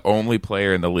saying that the only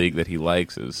player in the league that he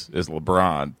likes is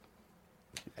LeBron.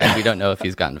 And we don't know if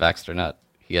he's gotten vaxxed or not.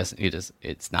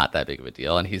 It's not that big of a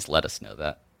deal, and he's let us know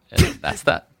that. And that's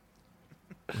that.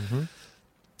 Mm-hmm.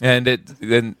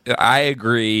 And I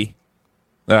agree.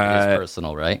 It's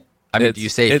personal, right? I mean, do you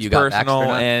say if you got vaxxed or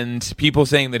not? And people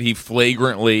saying that he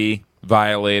flagrantly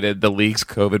violated the league's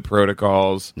COVID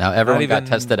protocols. Now everyone got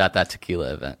tested at that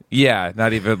tequila event. Yeah,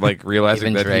 not even like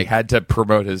realizing that Drake. he had to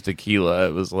promote his tequila.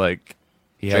 It was like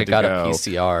he Drake had to got go. a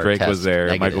PCR Drake test was there.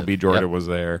 negative. Michael B. Jordan was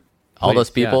there. All those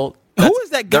people. Yeah. Who is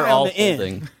that guy they're on all the end?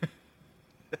 folding.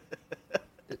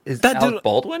 Is that Alec dude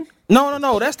Baldwin?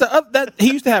 No. That's that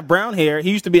he used to have brown hair.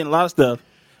 He used to be in a lot of stuff.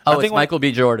 Oh, it's Michael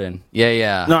B. Jordan.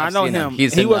 Yeah. No, I know him.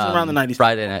 He wasn't around the 90s.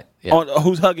 Friday night. Yeah.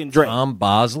 Who's hugging Drake? Tom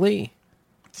Bosley.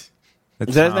 That's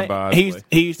Is that Tom his name? Bosley.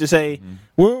 He used to say,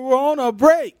 "We're on a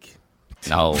break."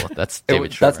 No, that's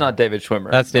David Schwimmer. That's not David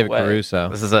Schwimmer. That's David No way. Caruso.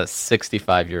 This is a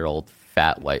 65-year-old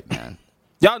fat white man.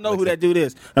 Y'all know who that dude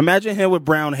is. Imagine him with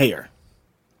brown hair.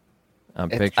 I'm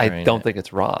I picturing don't it. think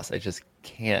it's Ross. I just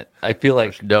can't. I feel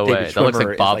like no David way. That looks Schwimmer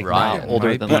like Bob is Ryan. now older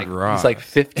Might than be like Ross. he's like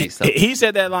 50 something. He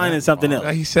said that line in something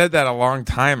else. He said that a long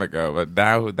time ago, but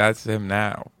now that's him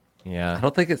now. Yeah. I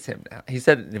don't think it's him now. He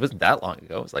said it wasn't that long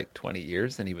ago. It was like 20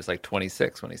 years, and he was like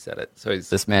 26 when he said it. So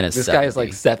This man is this guy is 70.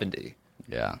 like 70.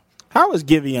 Yeah. How is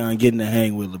Giveon getting to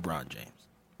hang with LeBron James?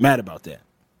 Mad about that.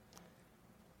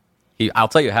 I'll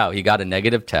tell you how. He got a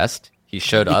negative test. He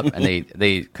showed up, and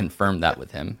they confirmed that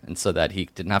with him, and so that he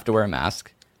didn't have to wear a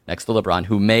mask next to LeBron,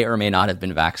 who may or may not have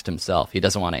been vaxxed himself. He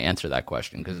doesn't want to answer that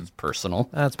question because it's personal.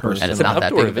 That's personal. And it's not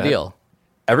that big of a deal.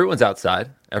 Everyone's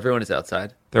outside. Everyone is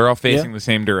outside. They're all facing the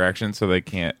same direction, so they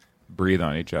can't breathe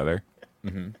on each other.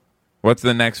 Mm-hmm. What's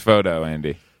the next photo,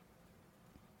 Andy?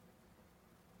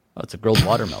 Oh, it's a grilled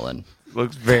watermelon.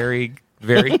 Looks very,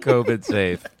 very COVID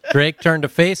safe. Drake turned to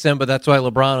face him, but that's why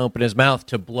LeBron opened his mouth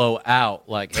to blow out.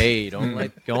 Like, hey,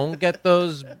 don't get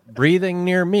those breathing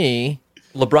near me.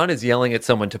 LeBron is yelling at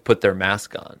someone to put their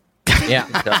mask on. Yeah.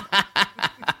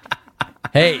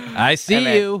 Hey, I see Hey,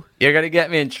 man, you. You're gonna get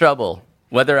me in trouble,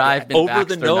 whether I've been over vaxxed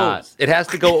the or nose. not. It has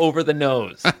to go over the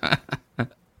nose.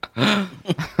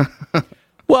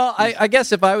 Well, I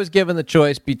guess if I was given the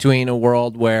choice between a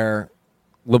world where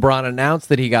LeBron announced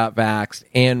that he got vaxxed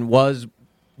and was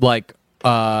like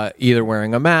either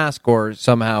wearing a mask or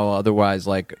somehow otherwise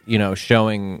like,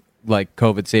 showing like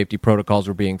COVID safety protocols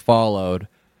were being followed,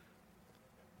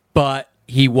 but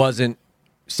he wasn't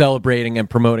celebrating and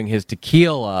promoting his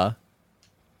tequila,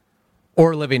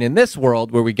 or living in this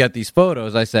world where we get these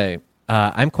photos, I say,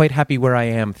 I'm quite happy where I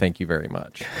am. Thank you very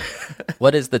much.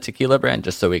 What is the tequila brand?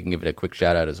 Just so we can give it a quick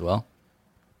shout out as well.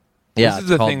 Yeah, This is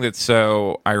the thing that's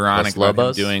so ironic Los about him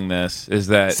Lobos? doing this is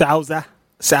that Salsa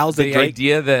the Drake.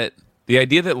 idea that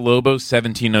Lobo's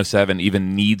 1707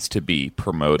 even needs to be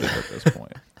promoted at this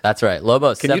point. That's right.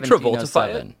 Lobo Can you Travoltify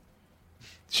 1707. it?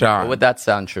 Sean, What would that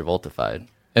sound Travoltified?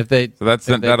 If they, So that's-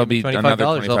 if they that'll give me be another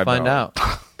 $25, they'll find $25. out.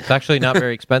 It's actually not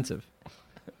very expensive.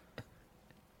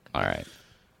 All right.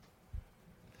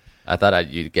 I thought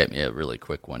you'd get me a really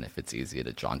quick one if it's easy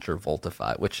to John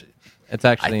Travoltify, which It's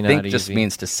actually I not think easy. just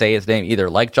means to say his name either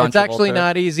like John It's actually Travolta-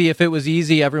 not easy. If it was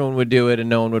easy, everyone would do it and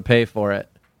no one would pay for it.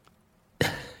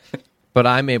 But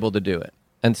I'm able to do it.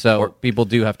 And so people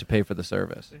do have to pay for the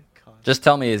service. Just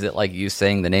tell me, is it like you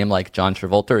saying the name like John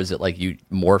Travolta, or is it like you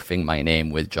morphing my name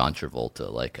with John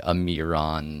Travolta, like Amir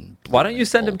on? Why don't you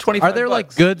send him 25 Are there like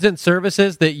bucks? goods and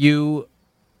services that you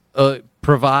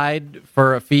provide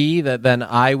for a fee that then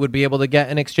I would be able to get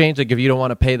in exchange? Like if you don't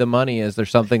want to pay the money, is there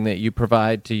something that you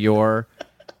provide to your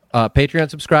Patreon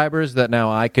subscribers that now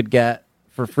I could get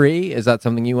for free? Is that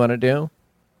something you want to do?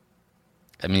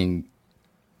 I mean,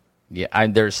 yeah,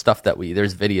 there's stuff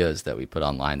there's videos that we put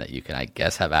online that you can, I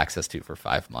guess, have access to for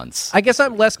 5 months. I guess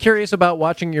I'm less curious about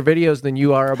watching your videos than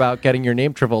you are about getting your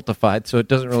name Travoltified, so it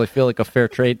doesn't really feel like a fair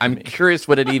trade to I'm me. curious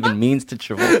what it even means to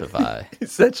Travoltify. He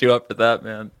set you up for that,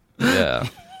 man. Yeah.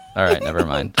 All right, never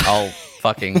mind. I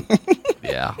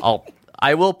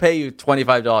will pay you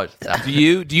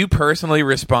 $25. Do you personally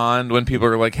respond when people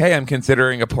are like, "Hey, I'm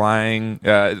considering applying,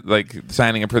 like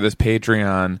signing up for this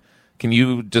Patreon"? Can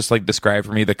you just like describe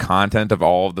for me the content of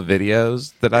all of the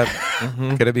videos that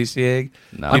I'm gonna be seeing?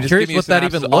 No. Can you I'm just curious give me a what that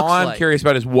synopsis? even looks All I'm like. curious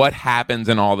about is what happens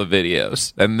in all the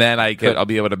videos, and then I'll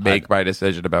be able to make my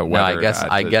decision about No, whether I guess or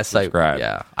not I to guess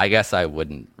subscribe. I guess I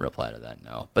wouldn't reply to that.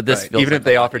 No, but this Right. feels Even like if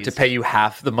they a lot offered to easier. pay you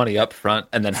half the money up front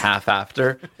and then half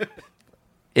after.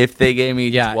 If they gave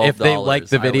me $12, if they like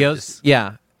the I would videos,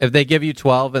 just- if they give you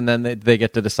 12 and then they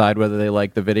get to decide whether they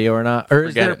like the video or not, or is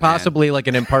Forget there it, man. possibly like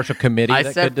an impartial committee I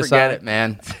that said could decide? forget it,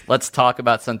 man. Let's talk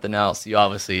about something else. You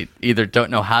obviously either don't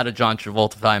know how to John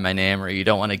Travoltify my name, or you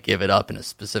don't want to give it up in a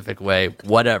specific way.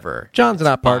 Whatever. John's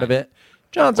not part of it.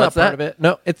 John's What's not part that? of it.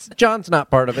 No, John's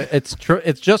not part of it. It's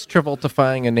just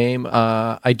Travoltifying a name.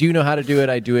 I do know how to do it.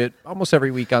 I do it almost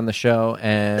every week on the show,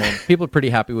 and people are pretty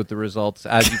happy with the results,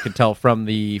 as you can tell from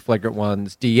the Flagrant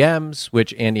Ones DMs,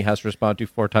 which Andy has to respond to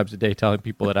 4 times a day, telling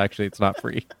people that actually it's not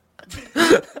free,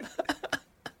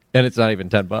 and it's not even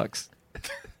 $10.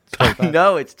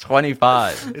 No, it's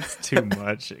 25. It's too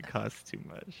much. It costs too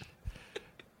much.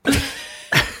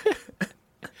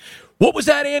 What was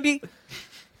that, Andy?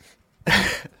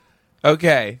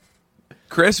 Okay.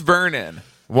 Chris Vernon,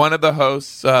 one of the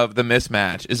hosts of The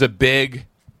Mismatch, is a big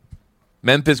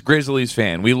Memphis Grizzlies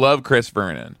fan. We love Chris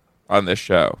Vernon on this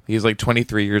show. He's like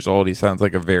 23 years old. He sounds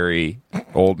like a very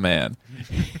old man.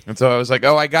 And so I was like,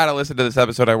 I got to listen to this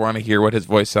episode. I want to hear what his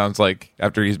voice sounds like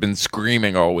after he's been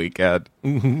screaming all weekend.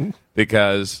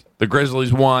 because the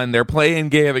Grizzlies won their play-in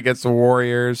game against the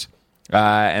Warriors,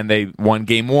 and they won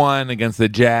Game 1 against the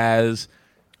Jazz.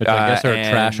 Which I guess are a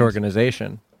trash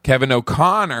organization. Kevin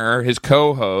O'Connor, his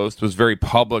co-host, was very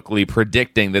publicly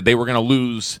predicting that they were going to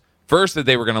lose. First, that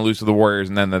they were going to lose to the Warriors,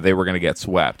 and then that they were going to get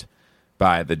swept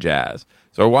by the Jazz.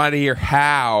 So I wanted to hear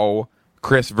how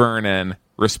Chris Vernon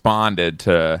responded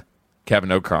to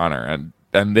Kevin O'Connor,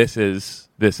 and this is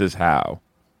how.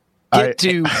 Get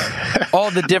to all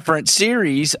the different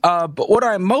series, but what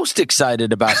I'm most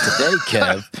excited about today,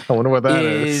 Kev, I wonder what that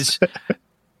is.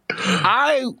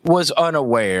 I was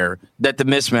unaware that the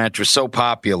mismatch was so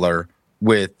popular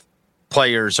with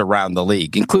players around the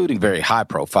league, including very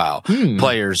high-profile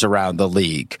players around the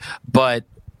league. But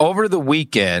over the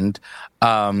weekend,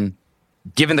 given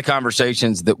the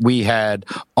conversations that we had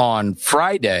on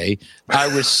Friday,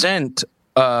 I was sent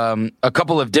a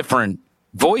couple of different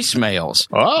voicemails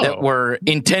that were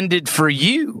intended for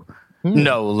you.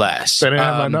 No less. They didn't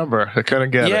have my number. I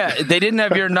couldn't get it. Yeah, they didn't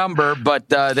have your number, but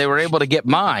they were able to get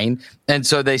mine. And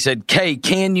so they said, Kay,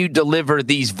 can you deliver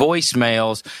these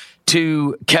voicemails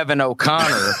to Kevin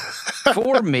O'Connor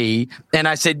for me? And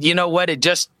I said, you know what?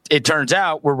 It turns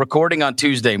out we're recording on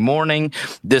Tuesday morning.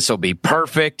 This will be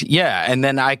perfect. Yeah. And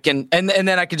then I can, and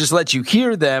then I can just let you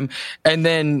hear them, and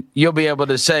then you'll be able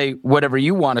to say whatever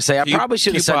you want to say. I probably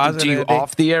should have sent them to you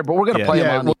off the air, but we're going to play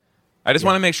them on. I just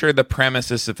want to make sure the premise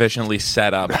is sufficiently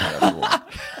set up for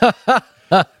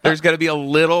everyone. There's going to be a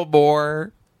little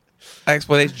more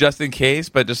explanation just in case,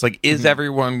 but just like, is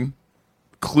everyone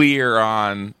clear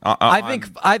on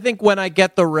I think when I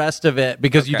get the rest of it,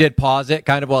 because you did pause it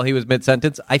kind of while he was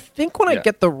mid-sentence, I think when I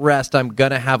get the rest, I'm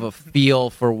going to have a feel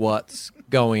for what's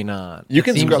going on. You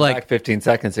can scroll back 15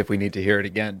 seconds if we need to hear it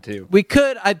again, too. We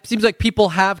could. It seems like people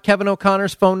have Kevin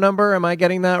O'Connor's phone number. Am I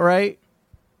getting that right?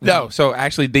 No, so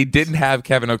actually they didn't have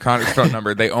Kevin O'Connor's phone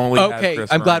number. They only had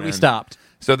Chris I'm glad we Vernon. stopped.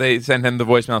 So they sent him the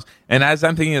voicemails. And as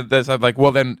I'm thinking of this, I'm like,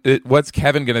 well, then what's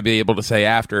Kevin going to be able to say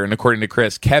after? And according to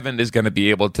Chris, Kevin is going to be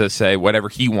able to say whatever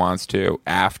he wants to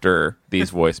after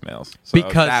these voicemails. So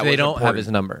because they don't have his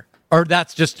number. Or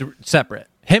that's just separate.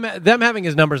 Them having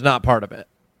his number is not part of it.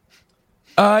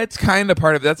 It's kind of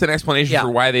part of it. That's an explanation for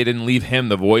why they didn't leave him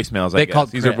the voicemails, I guess.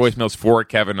 These are voicemails for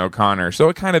Kevin O'Connor. So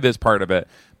it kind of is part of it.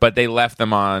 But they left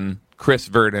them on Chris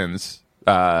Verdon's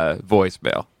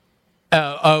voicemail.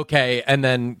 Okay, and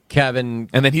then Kevin,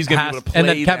 and then he's going to be able to play. And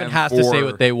then Kevin has to say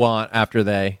what they want after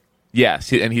they.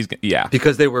 Yes, and he's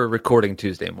because they were recording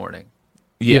Tuesday morning.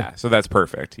 Yeah, so that's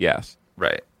perfect. Yes,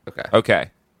 right.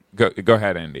 Okay. Go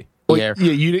ahead, Andy. Well,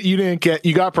 you didn't get.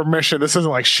 You got permission. This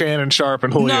isn't like Shannon Sharp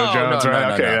and Julio Jones, right?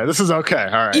 No, okay, yeah, this is okay.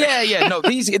 All right. Yeah. No,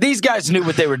 these guys knew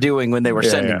what they were doing when they were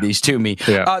sending these to me.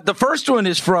 Yeah. The first one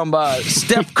is from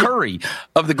Steph Curry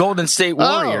of the Golden State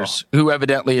Warriors, who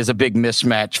evidently is a big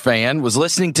Mismatch fan, was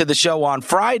listening to the show on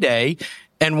Friday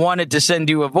and wanted to send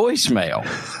you a voicemail.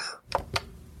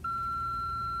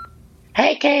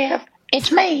 Hey, Kev,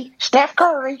 it's me, Steph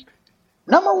Curry,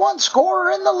 #1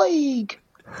 scorer in the league.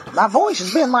 My voice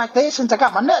has been like this since I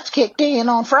got my nuts kicked in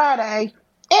on Friday.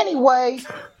 Anyway,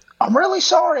 I'm really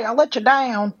sorry I let you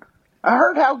down. I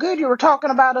heard how good you were talking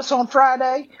about us on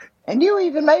Friday, and you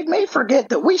even made me forget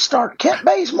that we start Kent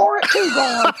Bazemore at 2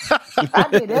 guard. I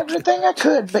did everything I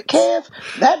could, but Kev,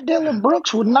 that Dylan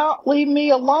Brooks would not leave me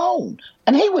alone.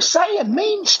 And he was saying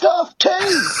mean stuff,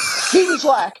 too. He was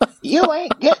like, you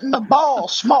ain't getting the ball,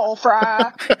 small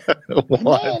fry. And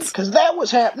then, because that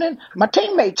was happening, my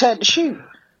teammates had to shoot.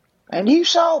 And you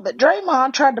saw that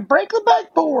Draymond tried to break the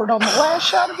backboard on the last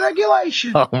shot of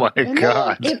regulation. Oh, my and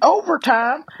God. Then in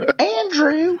overtime,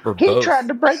 Andrew, he tried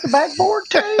to break the backboard,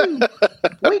 too.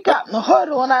 We got in the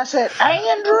huddle, and I said,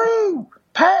 Andrew,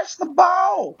 pass the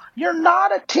ball. You're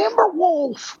not a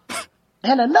Timberwolf.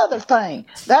 And another thing,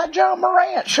 that John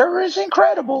Morant sure is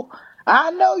incredible.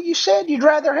 I know you said you'd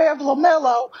rather have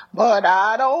LaMelo, but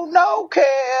I don't know,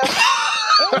 Kev.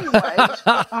 Anyways,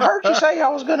 I heard you say I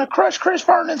was going to crush Chris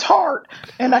Vernon's heart,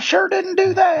 and I sure didn't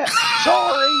do that.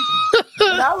 Sorry.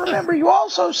 And I remember you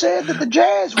also said that the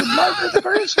Jazz would murder the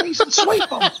Grizzlies and sweep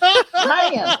them. Man,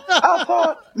 I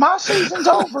thought my season's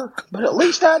over, but at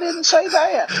least I didn't say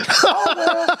that. Oh,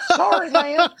 well, sorry,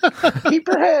 man. Keep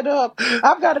your head up.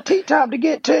 I've got a tea time to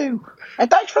get to. And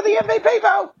thanks for the MVP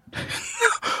vote.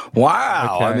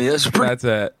 Wow. Okay. I mean, that's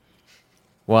it.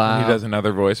 Wow. He does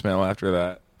another voicemail after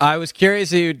that. I was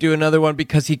curious if he would do another one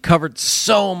because he covered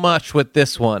so much with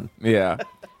this one. Yeah.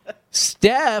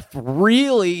 Steph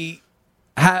really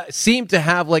seemed to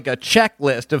have like a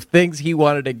checklist of things he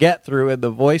wanted to get through in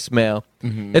the voicemail.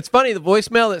 Mm-hmm. It's funny, the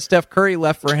voicemail that Steph Curry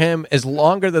left for him is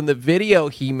longer than the video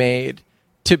he made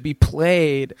to be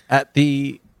played at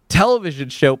the television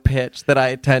show pitch that I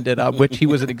attended on which he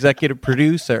was an executive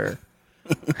producer.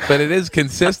 But it is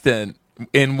consistent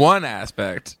in one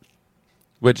aspect,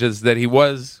 which is that he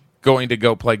was going to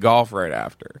go play golf right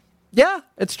after. Yeah,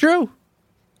 it's true.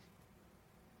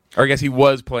 Or I guess he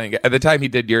was playing at the time he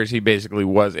did yours. He basically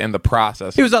was in the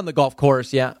process. He was on the golf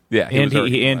course, yeah. Yeah,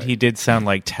 he did sound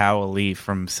like Tao Ali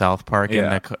from South Park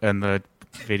in the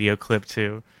video clip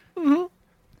too. Mm-hmm.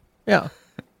 Yeah.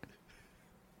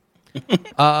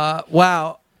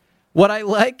 Wow. What I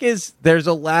like is there's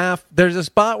a laugh. There's a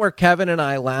spot where Kevin and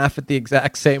I laugh at the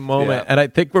exact same moment, and I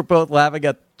think we're both laughing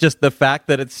at just the fact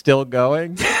that it's still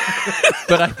going.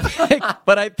 but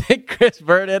I think Chris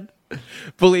Vernon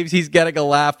believes he's getting a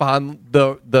laugh on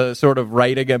the sort of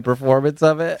writing and performance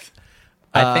of it.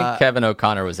 I think Kevin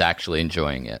O'Connor was actually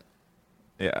enjoying it.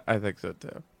 Yeah, I think so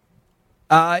too.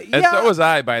 And so was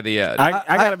I by the end.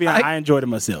 I gotta be honest, I enjoyed it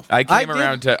myself. I came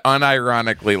around to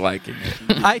unironically liking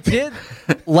it. I did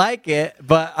like it,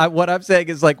 but what I'm saying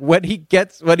is like when he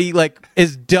like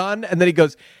is done and then he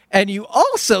goes, and you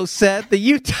also said the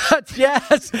Utah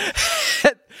Jazz.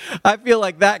 I feel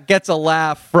like that gets a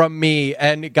laugh from me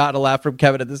and it got a laugh from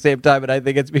Kevin at the same time. And I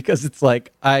think it's because it's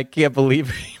like, I can't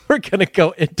believe we're going to go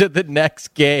into the next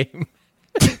game.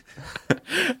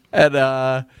 And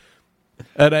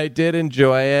I did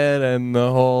enjoy it. And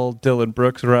the whole Dylan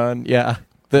Brooks run. Yeah.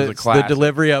 The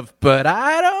delivery of, but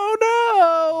I don't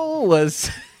know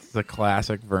was the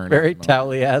classic Vernon. Very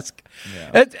Towley-esque.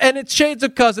 Yeah. And it's shades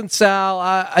of Cousin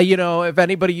Sal. If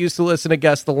anybody used to listen to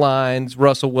Guess the Lines,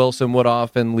 Russell Wilson would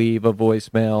often leave a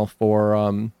voicemail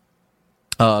for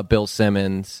Bill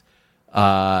Simmons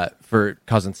for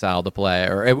Cousin Sal to play.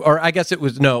 Or I guess it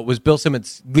was Bill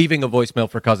Simmons leaving a voicemail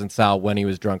for Cousin Sal when he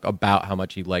was drunk about how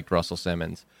much he liked Russell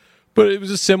Simmons. But it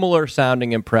was a similar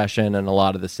sounding impression and a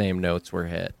lot of the same notes were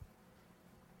hit.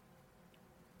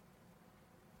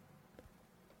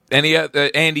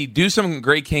 Andy, do some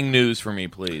Great King news for me,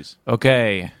 please.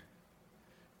 Okay.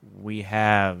 We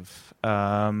have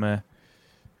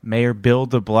Mayor Bill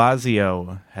de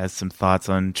Blasio has some thoughts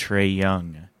on Trae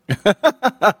Young.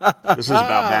 This is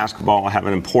about basketball. I have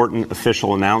an important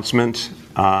official announcement.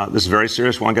 This is very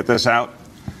serious. Want to get this out?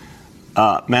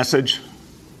 Message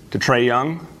to Trae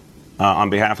Young on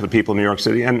behalf of the people of New York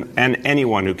City and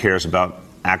anyone who cares about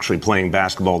actually playing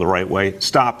basketball the right way.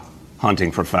 Stop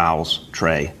hunting for fouls,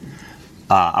 Trae.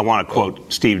 I want to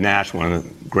quote Steve Nash, one of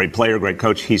the great player, great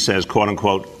coach. He says, quote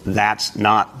unquote, that's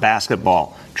not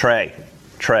basketball. Trae,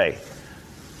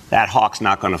 that hawk's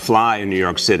not going to fly in New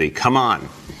York City. Come on.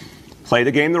 Play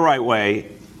the game the right way.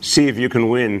 See if you can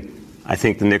win. I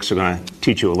think the Knicks are going to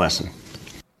teach you a lesson.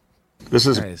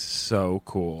 That is so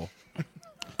cool.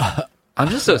 I'm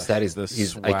just so sad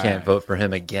I can't vote for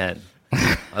him again.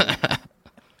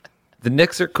 The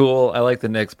Knicks are cool. I like the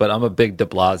Knicks, but I'm a big de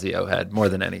Blasio head more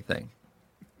than anything.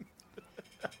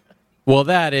 Well,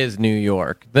 that is New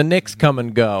York. The Knicks come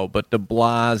and go, but de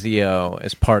Blasio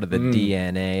is part of the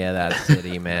DNA of that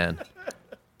city, man.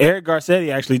 Eric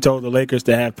Garcetti actually told the Lakers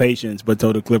to have patience, but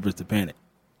told the Clippers to panic.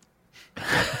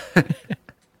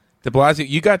 De Blasio,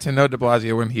 you got to know de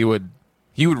Blasio when he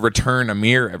would return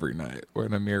Amir every night.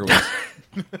 When Amir was,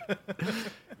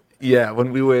 yeah,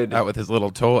 when we would out with his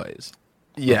little toys.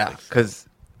 Yeah, because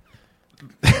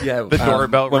the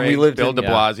doorbell when rings, we lived Bill de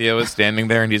Blasio is standing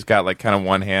there and he's got like kind of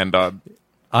one hand on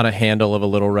a handle of a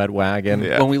little red wagon.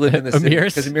 Yeah. When we lived in the city,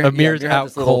 because Amir's out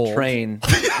this little cold. Train.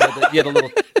 He had a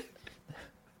little.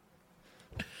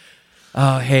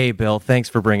 Oh, hey, Bill. Thanks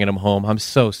for bringing him home. I'm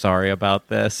so sorry about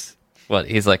this. What?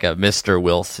 He's like a Mr.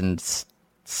 Wilson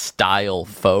style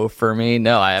foe for me.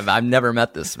 No, I've never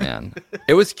met this man.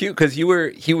 It was cute because he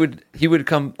would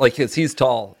come like he's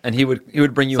tall and he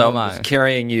would bring you home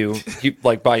carrying you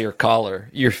like by your collar,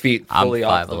 your feet fully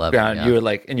off the ground. Yeah.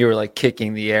 You were like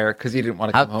kicking the air because you didn't want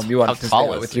to come home. You wanted to stay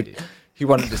out with he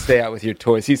wanted to stay out with your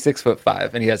toys. He's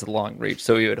 6'5" and he has a long reach,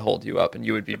 so he would hold you up and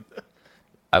you would be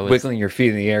wiggling your feet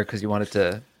in the air because you wanted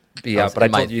to be out. But I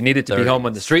told you needed to be home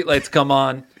when the streetlights come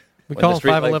on. We call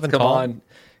 5'11" tall.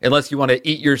 Unless you want to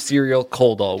eat your cereal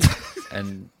cold all week,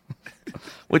 and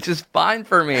which is fine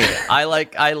for me. I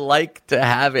like to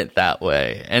have it that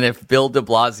way. And if Bill de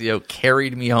Blasio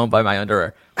carried me home by my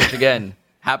underwear, which again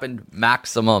happened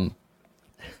maximum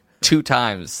 2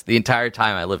 times the entire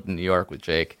time I lived in New York with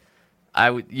Jake,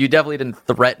 you definitely didn't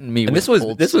threaten me. And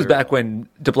with this was back when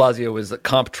de Blasio was a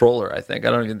comptroller. I think I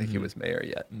don't even think he was mayor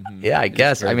yet. Mm-hmm. Yeah, I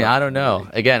guess. I mean, I don't know.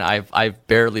 Again, I've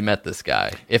barely met this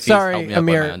guy. If he's helped me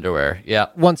Amir, up my underwear, yeah.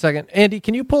 1 second, Andy,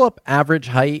 can you pull up average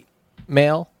height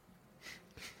male?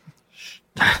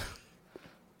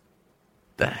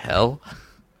 The hell?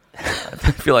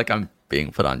 I feel like I'm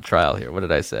being put on trial here. What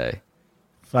did I say?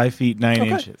 5 feet 9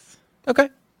 inches. Okay.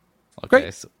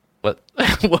 Great. So what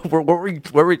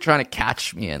were we trying to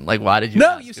catch me in? Like, why did you?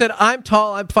 No, you said I'm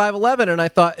tall. I'm 5'11", and I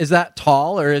thought, is that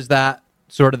tall or is that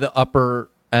sort of the upper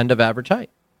end of average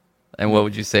height? And what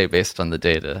would you say based on the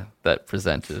data that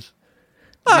presented?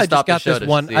 I just got this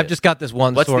one. I've just got this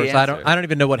one source. I don't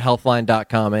even know what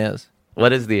healthline.com is.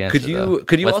 What is the answer?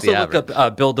 Could you also look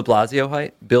up Bill de Blasio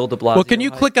height? Bill de Blasio. Well, can you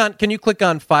click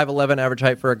on 5'11" average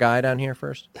height for a guy down here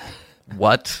first?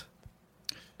 What?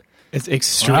 It's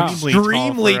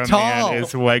extremely tall.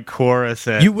 Is what Cora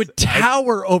said. You would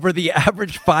tower over the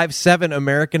average 5'7"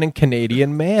 American and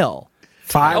Canadian male.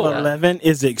 5'11"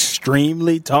 is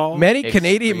extremely tall. Many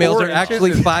Canadian males are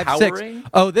actually 5'6".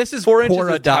 Oh, this is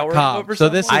Quora.com. So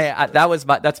this is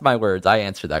that's my words. I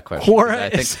answered that question. I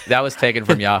think that was taken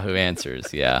from Yahoo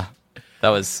Answers. Yeah, I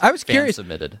was curious.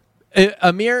 Submitted.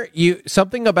 Amir,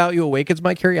 something about you awakens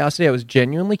my curiosity. I was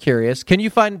genuinely curious. Can you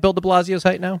find Bill de Blasio's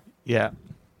height now? Yeah.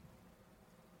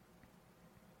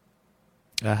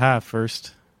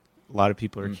 First, a lot of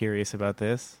people are curious about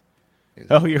this.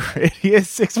 Oh, you're right. He is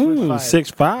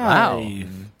 6'5". 6'5". Wow.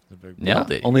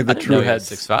 Nailed it. Only the true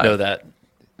heads know that.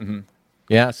 Mm-hmm.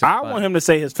 Yeah, 6'5". I want him to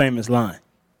say his famous line.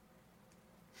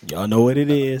 Y'all know what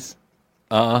it is.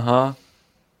 Uh-huh.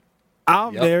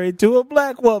 I'm married to a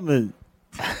black woman.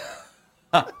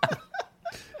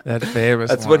 That famous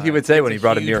That's line. what he would say when he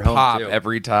brought Amir home, pop too.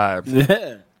 every time.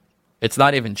 Yeah. It's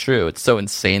not even true. It's so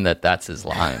insane that that's his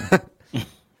line.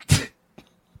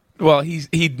 Well,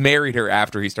 he married her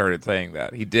after he started saying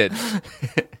that. He did.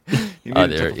 He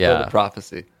needed to fulfill the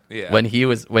prophecy. Yeah. When he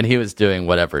was doing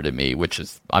whatever to me, which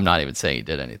is I'm not even saying he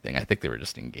did anything. I think they were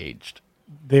just engaged.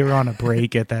 They were on a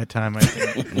break at that time, I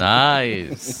think.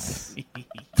 Nice.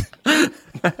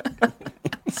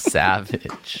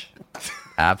 Savage.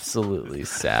 Absolutely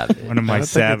savage. One of my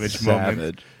savage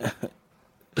moments.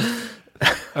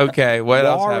 Okay, what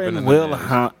else happened in the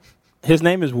news? His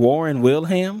name is Warren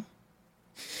Wilhelm?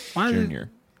 Junior.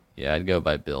 Yeah, I'd go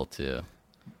by Bill, too.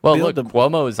 Well, Bill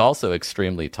Cuomo is also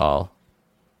extremely tall.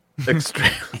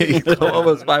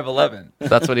 Cuomo's 5'11".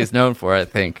 That's what he's known for, I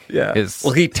think. Yeah.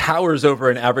 Well, he towers over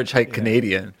an average height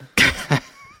Canadian.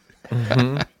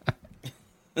 Mm-hmm.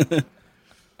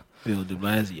 Bill de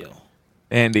Blasio.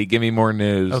 Andy, give me more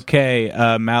news. Okay,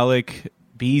 Malik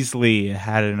Beasley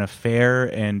had an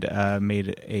affair and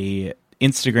made a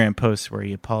Instagram post where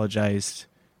he apologized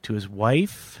to his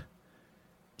wife.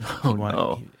 Oh,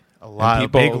 no. A lot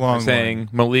of people big, long saying one.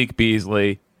 Malik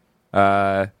Beasley,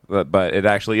 but it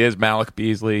actually is Malik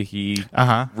Beasley. He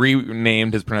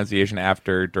renamed his pronunciation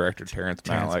after director Terrence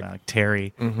Malick.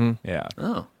 Terry. Mm-hmm. Yeah.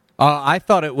 Oh. I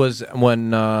thought it was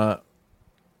when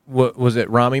was it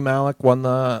Rami Malek won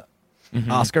the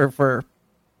Oscar for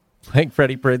playing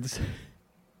Freddie Prinze?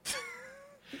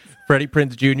 Freddie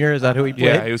Prinze Jr. Is that who he played?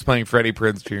 Yeah, he was playing Freddie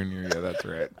Prinze Jr. Yeah, that's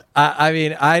right. I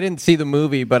mean, I didn't see the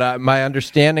movie, but my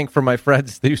understanding from my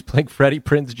friends that he was playing Freddie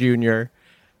Prinze Jr.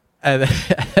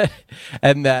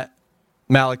 and that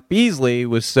Malik Beasley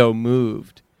was so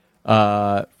moved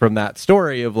from that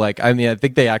story of I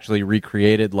think they actually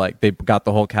recreated, they got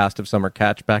the whole cast of Summer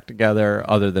Catch back together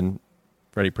other than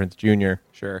Freddie Prinze Jr.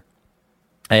 Sure.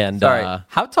 And sorry,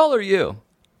 how tall are you?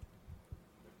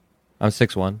 I'm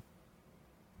 6'1".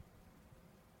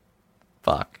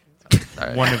 Fuck.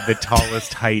 Sorry. One of the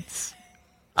tallest heights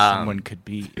someone could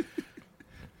be.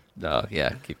 No,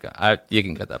 yeah, keep going. You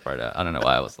can cut that part out. I don't know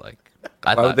why I was like.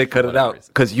 Why would they cut it out?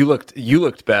 Because you looked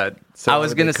bad. So I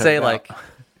was gonna say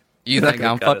you think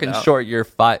I'm fucking short? You're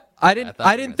 5. I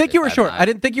didn't think you were short. I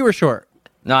didn't think you were short.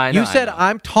 No, I know. You said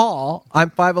I'm tall. I'm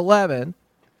 5'11".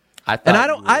 I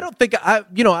don't think I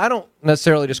don't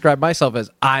necessarily describe myself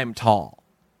as I'm tall.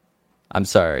 I'm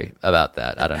sorry about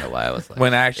that. I don't know why I was like.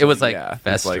 When actually, it was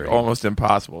it's almost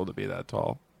impossible to be that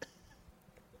tall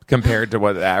compared to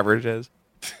what the average is.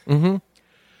 Mm-hmm.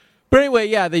 But anyway,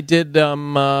 yeah, they did. They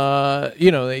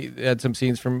had some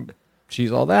scenes from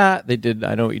She's All That. They did.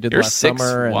 I know what you did last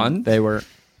summer. 6'1"? And they were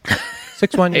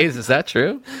 6'1". Hey, is that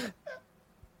true?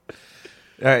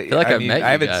 I feel like I met you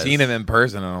I haven't guys. seen him in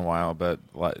person in a while, but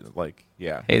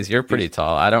yeah. Hayes, you're pretty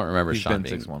tall. I don't remember he's Sean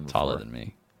been being 6'1" taller before. than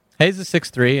me. Hayes is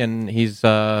 6'3", and he's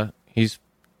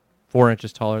 4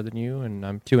 inches taller than you, and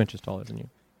I'm 2 inches taller than you.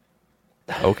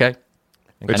 Okay.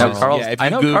 Which I know is, Carl's, if I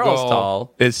you know Google Carl's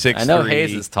tall. Is 6'3", I know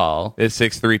Hayes is tall. Is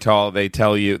 6'3" tall? They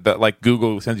tell you that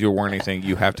Google sends you a warning saying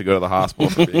you have to go to the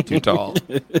hospital for being too tall.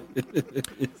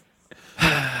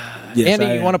 Yes,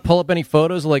 Andy, you want to pull up any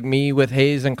photos of me with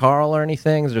Hayes and Carl or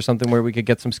anything? Is there something where we could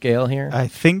get some scale here? I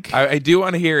think I do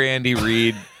want to hear Andy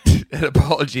read an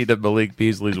apology to Malik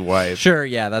Beasley's wife. Sure,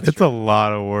 yeah, it's a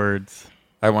lot of words.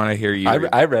 I want to hear you.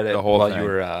 I read it the whole while thing. you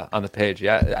were on the page.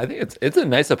 Yeah, I think it's a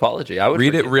nice apology. I would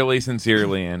read it really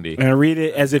sincerely, Andy, and read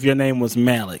it as if your name was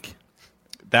Malik.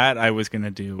 That I was going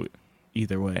to do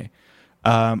either way.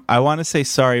 I want to say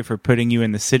sorry for putting you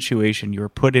in the situation you were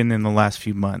put in the last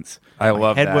few months. I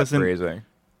love that phrasing.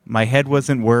 My head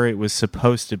wasn't where it was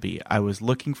supposed to be. I was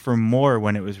looking for more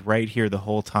when it was right here the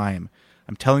whole time.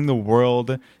 I'm telling the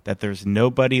world that there's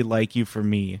nobody like you for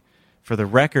me. For the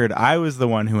record, I was the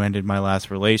one who ended my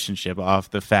last relationship off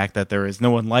the fact that there is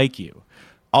no one like you.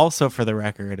 Also, for the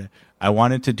record, I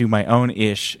wanted to do my own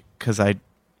ish because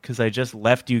I just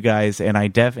left you guys, and I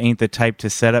def ain't the type to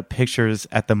set up pictures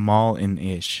at the mall in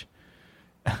ish.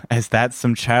 As that's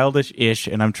some childish ish,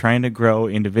 and I'm trying to grow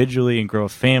individually and grow a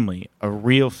family, a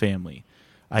real family.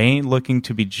 I ain't looking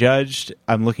to be judged.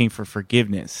 I'm looking for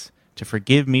forgiveness. To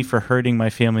forgive me for hurting my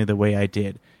family the way I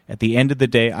did. At the end of the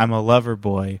day, I'm a lover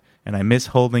boy, and I miss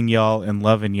holding y'all and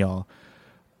loving y'all.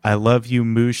 I love you,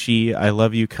 Mushi. I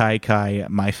love you, Kai Kai.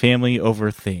 My family over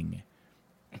thing.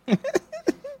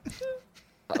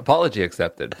 Apology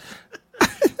accepted.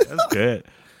 That's good.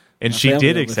 And she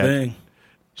did accept it.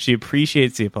 She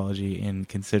appreciates the apology and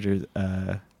considers...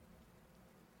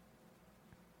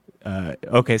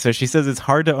 okay, so she says it's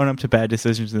hard to own up to bad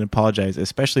decisions and apologize,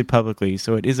 especially publicly,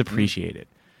 so it is appreciated.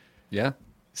 Yeah.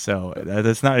 So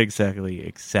that's not exactly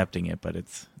accepting it, but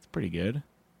it's pretty good.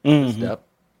 Step.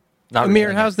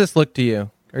 Amir, how's this look to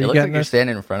you? It looks like you're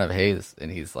standing in front of Hayes,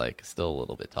 and he's like still a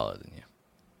little bit taller than you.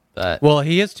 But well,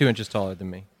 he is 2 inches taller than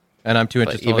me, and I'm 2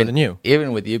 inches taller than you.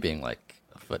 Even with you being like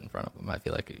a foot in front of him, I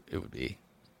feel like it would be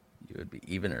you would be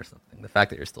even or something. The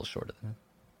fact that you're still shorter than him.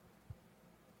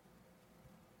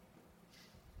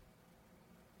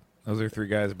 Those are 3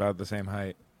 guys about the same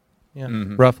height. Yeah,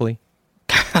 roughly.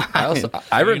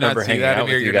 I remember hanging out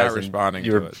with you guys. You're not responding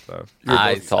to it, so.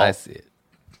 I see it.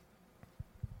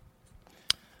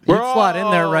 You'd slot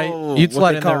in there, right? You'd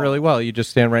slot in there really well. You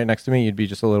just stand right next to me. You'd be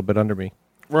just a little bit under me.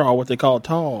 We're all what they call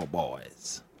tall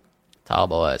boys. Tall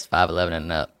boys, 5'11"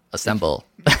 and up. Assemble.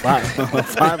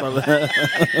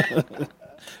 5'11".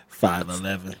 5'11".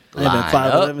 I've been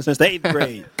 5'11" since the 8th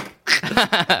grade.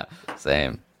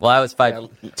 Same. Well, I was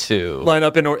 5'2". Line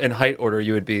up in height order,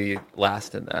 you would be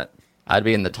last in that. I'd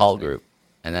be in the tall group,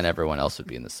 and then everyone else would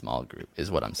be in the small group,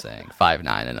 is what I'm saying.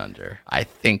 5'9" and under, I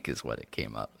think is what it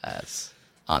came up as.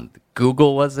 On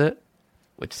Google, was it?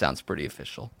 Which sounds pretty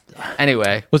official.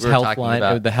 Anyway, was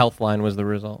Healthline? The Healthline was the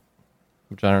result,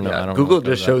 which I don't know. Yeah, I don't Google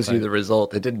know just shows you the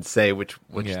result. It didn't say which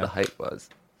the height was.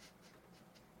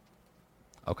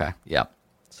 Okay, yeah.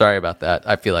 Sorry about that.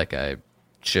 I feel like I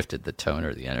shifted the tone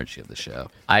or the energy of the show.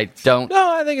 I don't.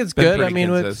 No, I think it's good. I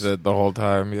mean, it's the whole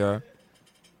time.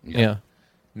 Yeah.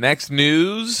 Next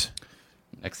news.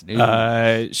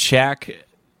 Shaq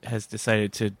has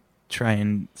decided to try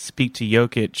and speak to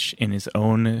Jokic in his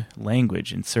own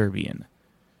language, in Serbian.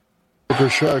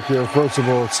 Shaq here. First of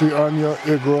all, si Anja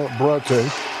igra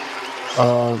brate.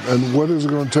 And what is it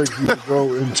going to take you to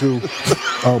go into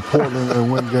Portland and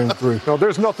win Game 3? No,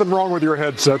 there's nothing wrong with your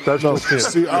headset. That's just it.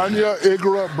 Si Anja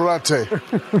igra brate.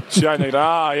 Si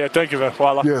Anja, yeah, thank you.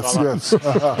 Hvala. Yes.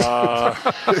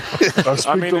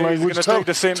 I mean, the language.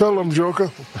 Tell them, Joker.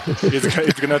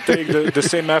 It's going to take the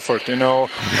same effort, the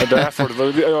effort.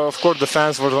 Of course, the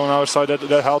fans were on our side.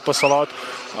 That helped us a lot.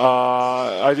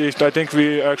 I think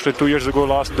we actually 2 years ago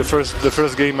lost the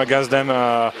first game against them.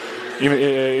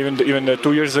 Even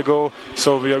 2 years ago,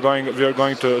 so we are going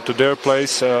to their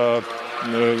place.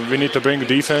 We need to bring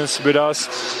defense with us,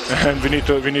 and we need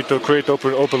to create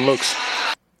open looks.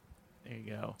 There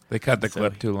you go. They cut the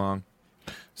clip too long.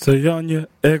 Sayanya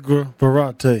Egra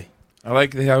Barate. I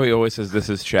like how he always says this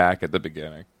is Shaq at the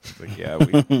beginning. It's like, yeah,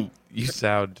 you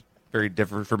sound very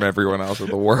different from everyone else in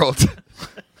the world.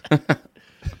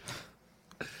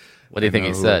 What do you think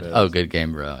he said? Oh, good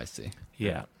game, bro. I see.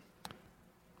 Yeah.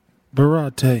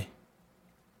 Barate.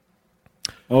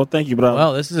 Oh, thank you, bro.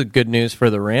 Well, this is a good news for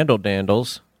the Randall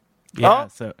Dandles. Yeah.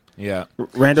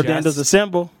 Randall Dandles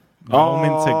assemble.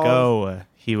 Moments ago,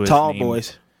 he was tall named,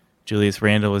 boys. Julius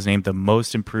Randle was named the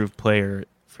most improved player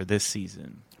for this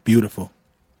season. Beautiful.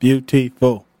 Look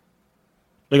at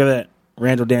that.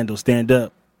 Randall Dandle stand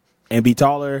up and be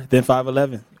taller than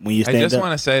 5'11" when you stand up. I just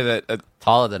want to say that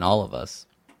taller than all of us.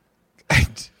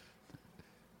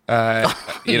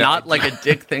 Not like a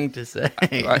dick thing to say.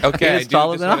 Okay,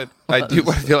 I do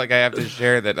feel like I have to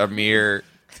share that Amir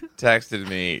texted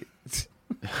me,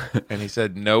 and he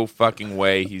said, "No fucking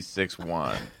way, he's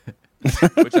 6'1",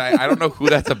 which I don't know who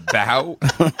that's about.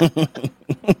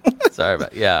 Sorry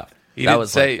about He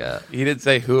didn't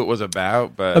say who it was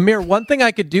about, but Amir, one thing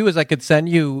I could do is I could send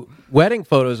you wedding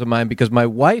photos of mine because my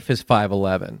wife is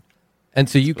 5'11", And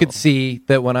so you could see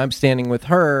that when I'm standing with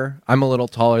her, I'm a little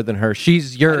taller than her.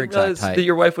 She's your exact height. That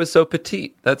your wife was so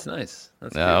petite. That's nice.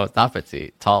 That's no, it's not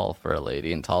petite. Tall for a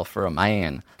lady and tall for a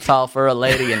man. Tall for a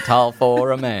lady and tall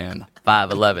for a man.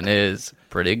 5'11" is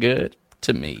pretty good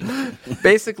to me.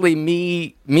 Basically,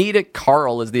 me to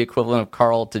Carl is the equivalent of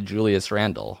Carl to Julius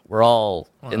Randle. We're all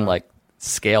in like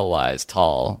scale-wise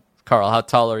tall. Carl, how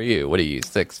tall are you? What are you,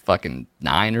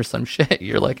 6'9" or some shit?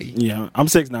 You're like I'm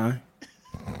 6'9".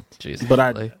 Jesus, but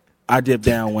I dip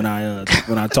down when I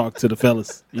talk to the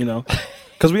fellas,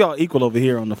 because we all equal over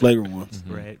here on the Flagrant Ones.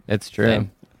 Mm-hmm. Right, it's true.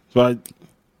 Same. So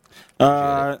no,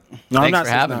 I'm Thanks not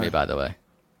for having me, by the way.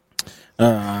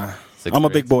 I'm a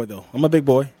big boy though. I'm a big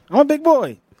boy. I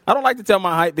don't like to tell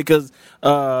my height because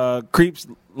creeps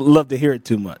love to hear it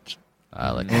too much. I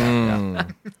like that. Yeah.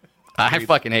 I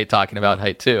fucking hate talking about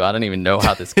height too. I don't even know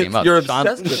how this came up. You're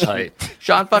obsessed with height.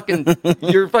 Sean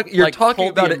You're like, talking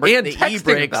about it and the texting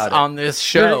e-breaks about it on this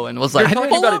show and was like, you're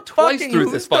talking about it twice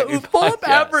through this fucking pull up podcast.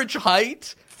 average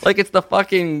height. Like it's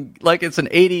it's an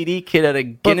ADD kid at a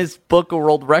Guinness Book of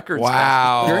World Records.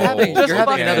 Wow. You're having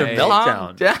another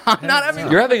meltdown. I'm not having.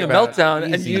 You're having a meltdown,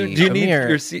 and you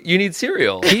Amir. need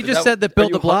cereal. He just said that Bill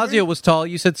de Blasio was tall.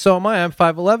 You said so am I. I'm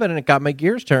 5'11", and it got my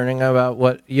gears turning about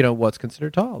what's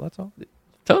considered tall. That's all.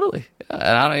 Totally. Yeah,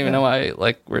 and I don't even know why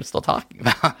we're still talking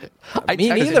about it. Me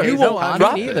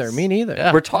neither. Me neither.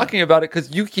 Yeah. We're talking about it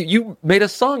because you made a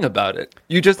song about it.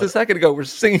 You just a second ago were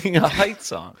singing a height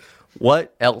song.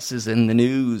 What else is in the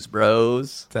news,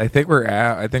 bros? I think we're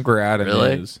out of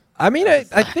news. I mean, I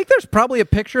think there's probably a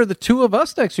picture of the two of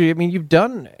us next to you. I mean, you've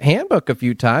done Handbook a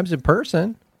few times in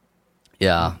person.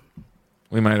 Yeah.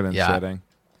 We might have been sitting.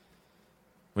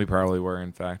 We probably were,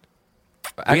 in fact.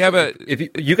 Actually,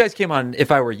 you guys came on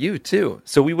If I Were You too,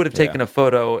 so we would have taken a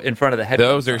photo in front of the headphone.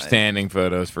 Those are standing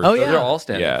photos for sure. Those are all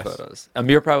standing photos.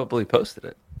 Amir probably posted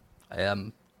it.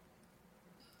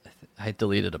 I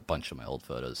deleted a bunch of my old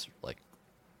photos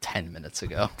 10 minutes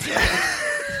ago.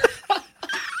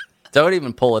 Don't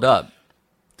even pull it up.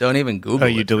 Don't even Google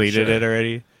it. Oh, you deleted it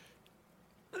already?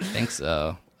 I think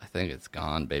so. I think it's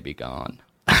gone, baby, gone.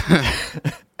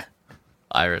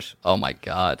 Irish. Oh my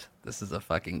God. This is a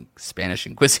fucking Spanish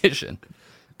Inquisition.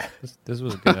 This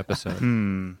was a good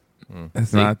episode.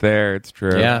 It's not there. It's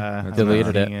true. Yeah, I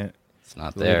deleted it. It's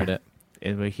not there.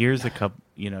 But here's a couple.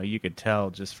 You could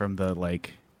tell just from the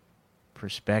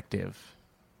perspective.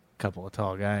 Couple of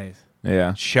tall guys.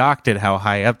 Yeah. Shocked at how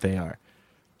high up they are.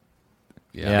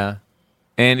 Yeah.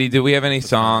 Andy, do we have any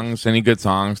songs? Any good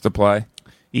songs to play?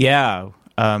 Yeah.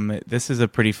 This is a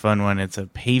pretty fun one. It's a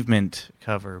Pavement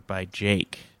cover by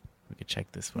Jake. We could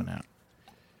check this one out.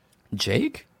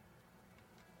 Jake?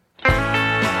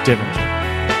 Different Jake.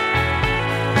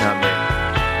 Not me.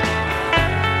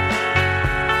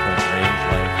 Range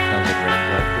Life. Sounds like Range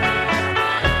Life.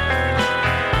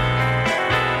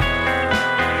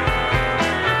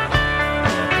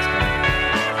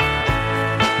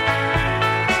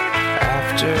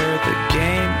 After the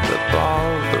game, the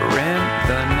ball, the rim,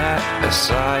 the net, a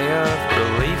sigh of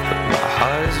relief, but my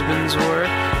husband's work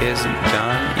isn't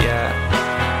done yet.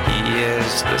 He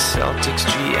is the Celtics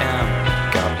GM,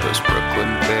 got those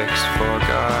Brooklyn picks for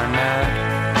Garnett.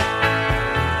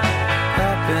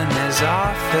 Up in his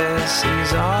office,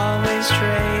 he's always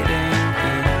trading.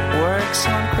 He works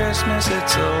on Christmas,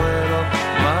 it's a little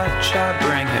much. I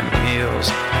bring him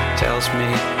meals, tells me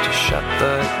to shut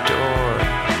the door.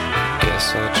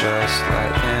 Guess I'll just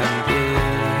let him be.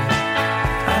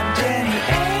 I'm Danny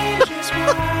Ainge's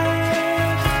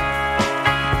wife.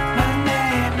 My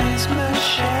name is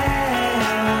Michelle.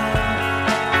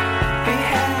 We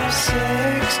have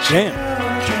 6 children.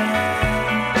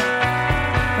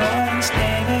 One's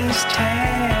name is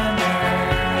Tanner.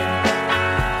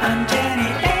 I'm Danny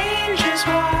Ainge's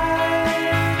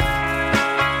wife.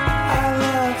 I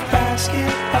love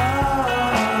basketball.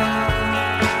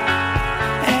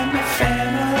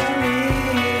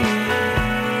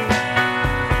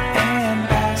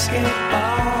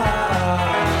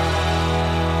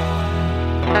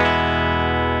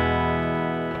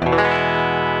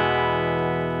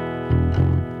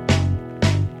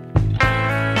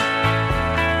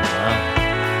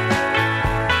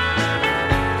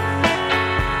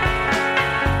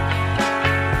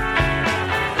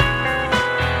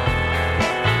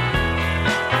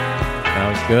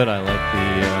 Good. I like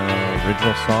the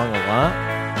original song a lot.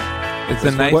 It's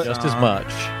a nice just as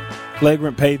much.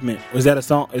 Flagrant Pavement. Was that a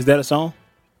song? Is that a song?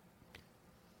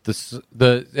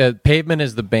 The Pavement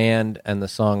is the band, and the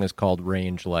song is called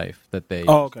Range Life that they did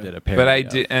a parody. But I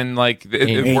did, and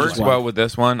it works well with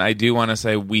this one. I do want to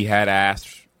say we had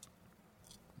asked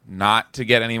not to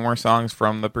get any more songs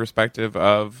from the perspective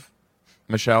of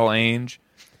Michelle Ainge,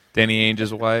 Danny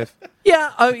Ainge's wife.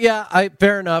 Yeah.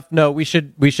 Fair enough. No, we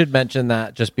should mention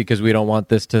that just because we don't want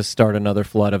this to start another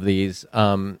flood of these.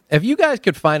 If you guys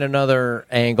could find another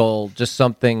angle, just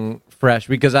something fresh,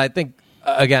 because I think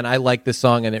again I like this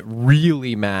song and it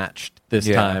really matched this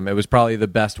time. It was probably the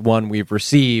best one we've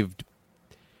received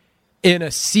in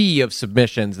a sea of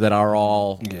submissions that are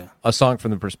all a song from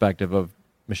the perspective of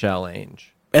Michelle Ainge.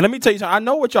 And let me tell you something. I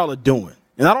know what y'all are doing,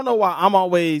 and I don't know why I'm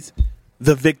always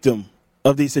the victim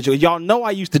of these situations. Y'all know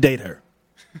I used to date her.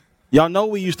 Y'all know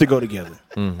we used to go together.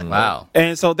 Mm-hmm. Wow.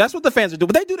 And so that's what the fans are doing.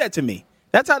 But they do that to me.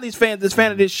 That's how this fan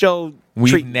of this show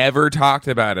We've never talked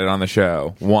about it on the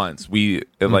show once. We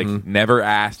never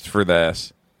asked for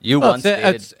this. You once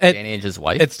dated Danny Ainge's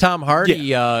wife? It's Tom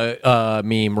Hardy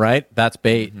meme, right? That's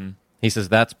bait. Mm-hmm. He says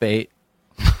that's bait.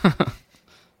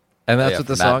 And that's what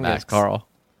the song is, Carl.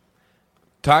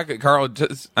 Carl,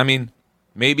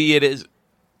 maybe it is.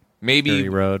 Maybe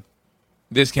Road.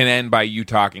 This can end by you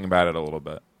talking about it a little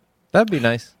bit. That'd be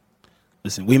nice.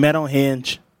 Listen, we met on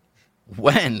Hinge.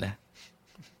 When?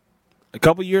 A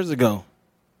couple years ago.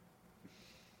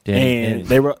 Danny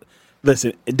they were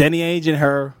Danny Ainge and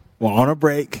her were on a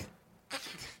break.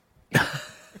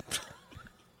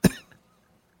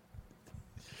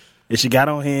 And she got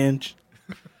on Hinge.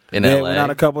 In LA? Went out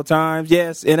a couple times.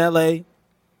 Yes, in LA.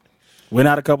 Went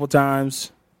out a couple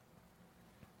times.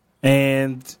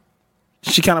 And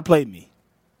she kind of played me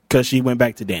because she went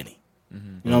back to Danny. Mm-hmm.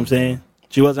 You know what I'm saying?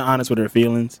 She wasn't honest with her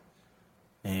feelings.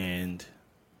 And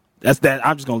that's that.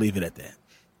 I'm just going to leave it at that.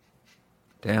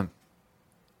 Damn.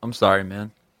 I'm sorry,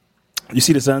 man. You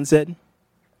see the sun setting?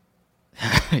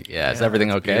 Yeah, is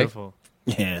everything okay? Beautiful.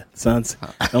 Yeah, sun's.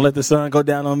 Don't let the sun go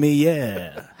down on me.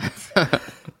 Yeah.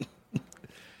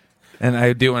 And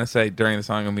I do want to say, during the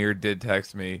song, Amir did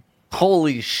text me.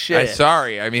 Holy shit!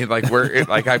 Sorry. I mean, I'm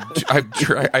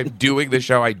doing the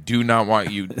show. I do not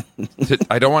want you.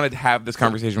 I don't want to have this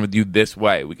conversation with you this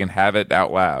way. We can have it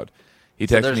out loud. He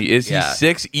texted me, "Is he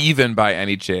 6 even by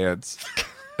any chance?"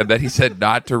 And then he said,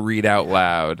 "Not to read out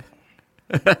loud."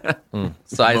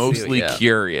 So I mostly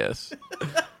curious.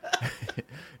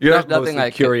 You're not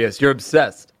mostly curious. You're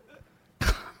obsessed.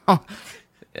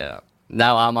 Yeah.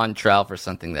 Now I'm on trial for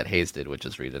something that Hayes did, which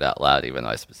is read it out loud, even though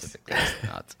I specifically said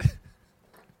not.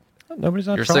 Nobody's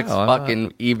on You're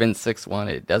trial. even 6'1".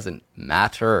 It doesn't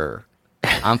matter.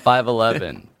 I'm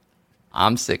 5'11".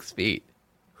 I'm 6 feet.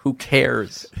 Who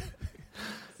cares?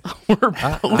 We're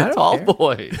both tall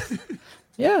boys.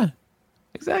 Yeah,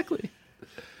 exactly.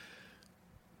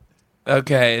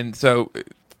 Okay, and so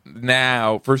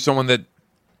now for someone that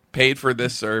paid for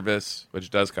this service, which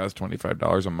does cost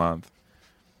 $25 a month,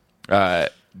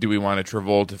 do we want to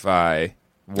Travoltify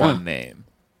one name?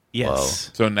 Yes. Whoa.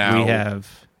 So now we have.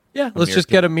 Yeah, let's just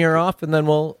get Amir off, and then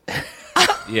we'll.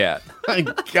 Yeah. My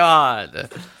God,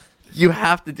 you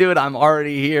have to do it. I'm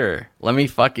already here. Let me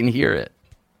fucking hear it.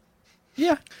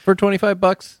 Yeah, for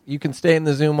 $25, you can stay in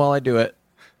the Zoom while I do it.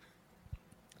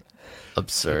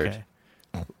 Absurd.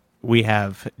 Okay. We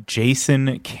have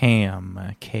Jason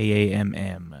Cam,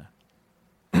 Kamm.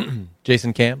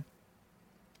 Jason Cam?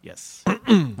 Yes.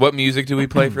 What music do we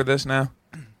play for this now?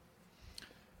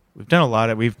 We've done a lot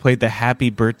of. We've played the "Happy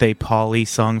Birthday, Polly"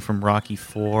 song from Rocky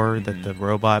IV that the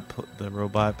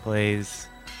robot plays.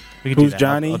 We could Who's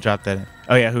Johnny? I'll drop that in.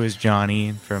 Oh yeah, who is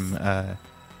Johnny from The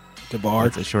Bar?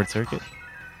 It's a Short Circuit.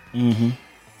 Mm-hmm.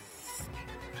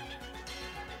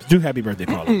 Do "Happy Birthday,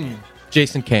 Polly."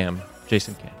 Jason Cam.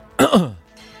 The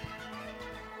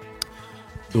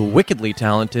wickedly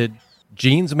talented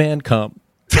Jeans Man Come.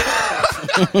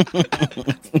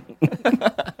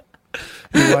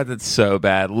 He wants it so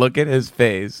bad. Look at his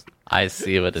face. I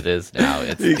see what it is now.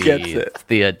 It's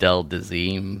the Adele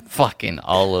Dazeem fucking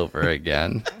all over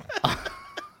again.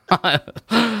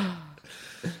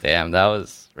 Damn, that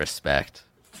was respect.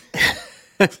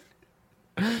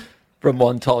 From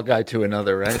one tall guy to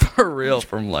another, right? For real,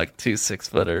 from like 2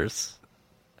 6-footers.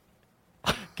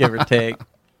 Give or take.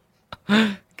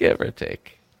 Give or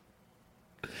take.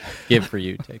 Give for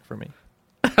you, take for me.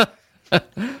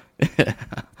 Yeah.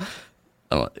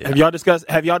 Have y'all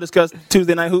discussed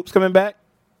Tuesday Night Hoops coming back?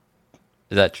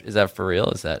 Is that for real?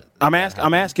 Is that? I'm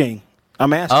asking.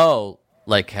 Oh,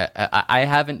 like I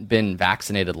haven't been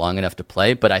vaccinated long enough to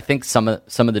play, but I think some of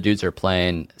the dudes are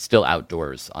playing still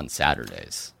outdoors on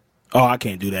Saturdays. Oh, I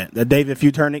can't do that. The David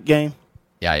Futernick game?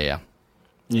 Yeah.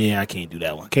 Yeah, I can't do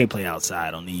that one. Can't play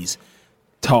outside on these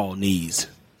tall knees.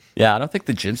 Yeah, I don't think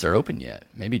the gyms are open yet.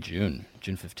 Maybe June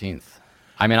 15th.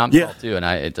 I mean, I'm tall too, and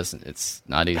it's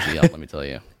not easy. Let me tell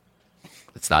you,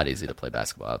 it's not easy to play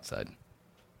basketball outside.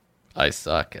 I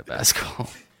suck at basketball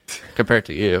compared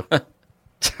to you.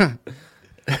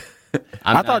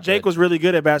 I thought Jake was really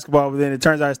good at basketball, but then it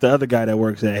turns out it's the other guy that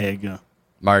works at Headgun.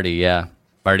 Marty, yeah.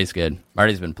 Marty's good.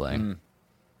 Marty's been playing.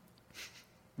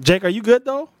 Jake, are you good,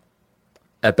 though?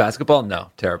 At basketball?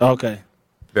 No. Terrible. Okay.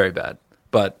 Very bad.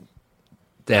 But,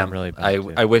 damn, really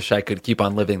bad, I wish I could keep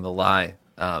on living the lie,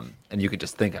 and you could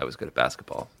just think I was good at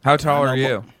basketball. How tall are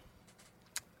you?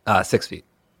 6 feet.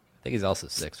 I think he's also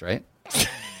 6, right?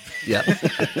 Yeah.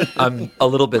 I'm a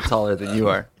little bit taller than you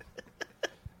are.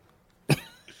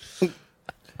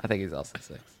 I think he's also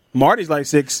 6. Marty's like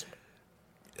 6,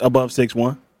 above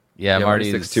 6'1". Yeah,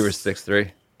 Marty's 6'2" or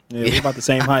 6'3". Yeah, we're about the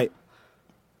same height.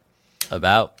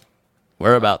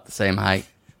 We're about the same height.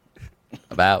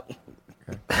 About.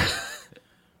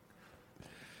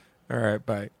 All right,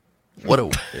 bye. What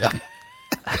a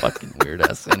fucking weird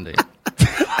ass ending.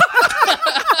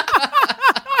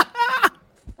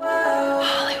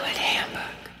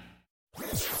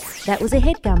 That was a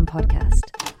HeadGum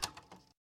podcast.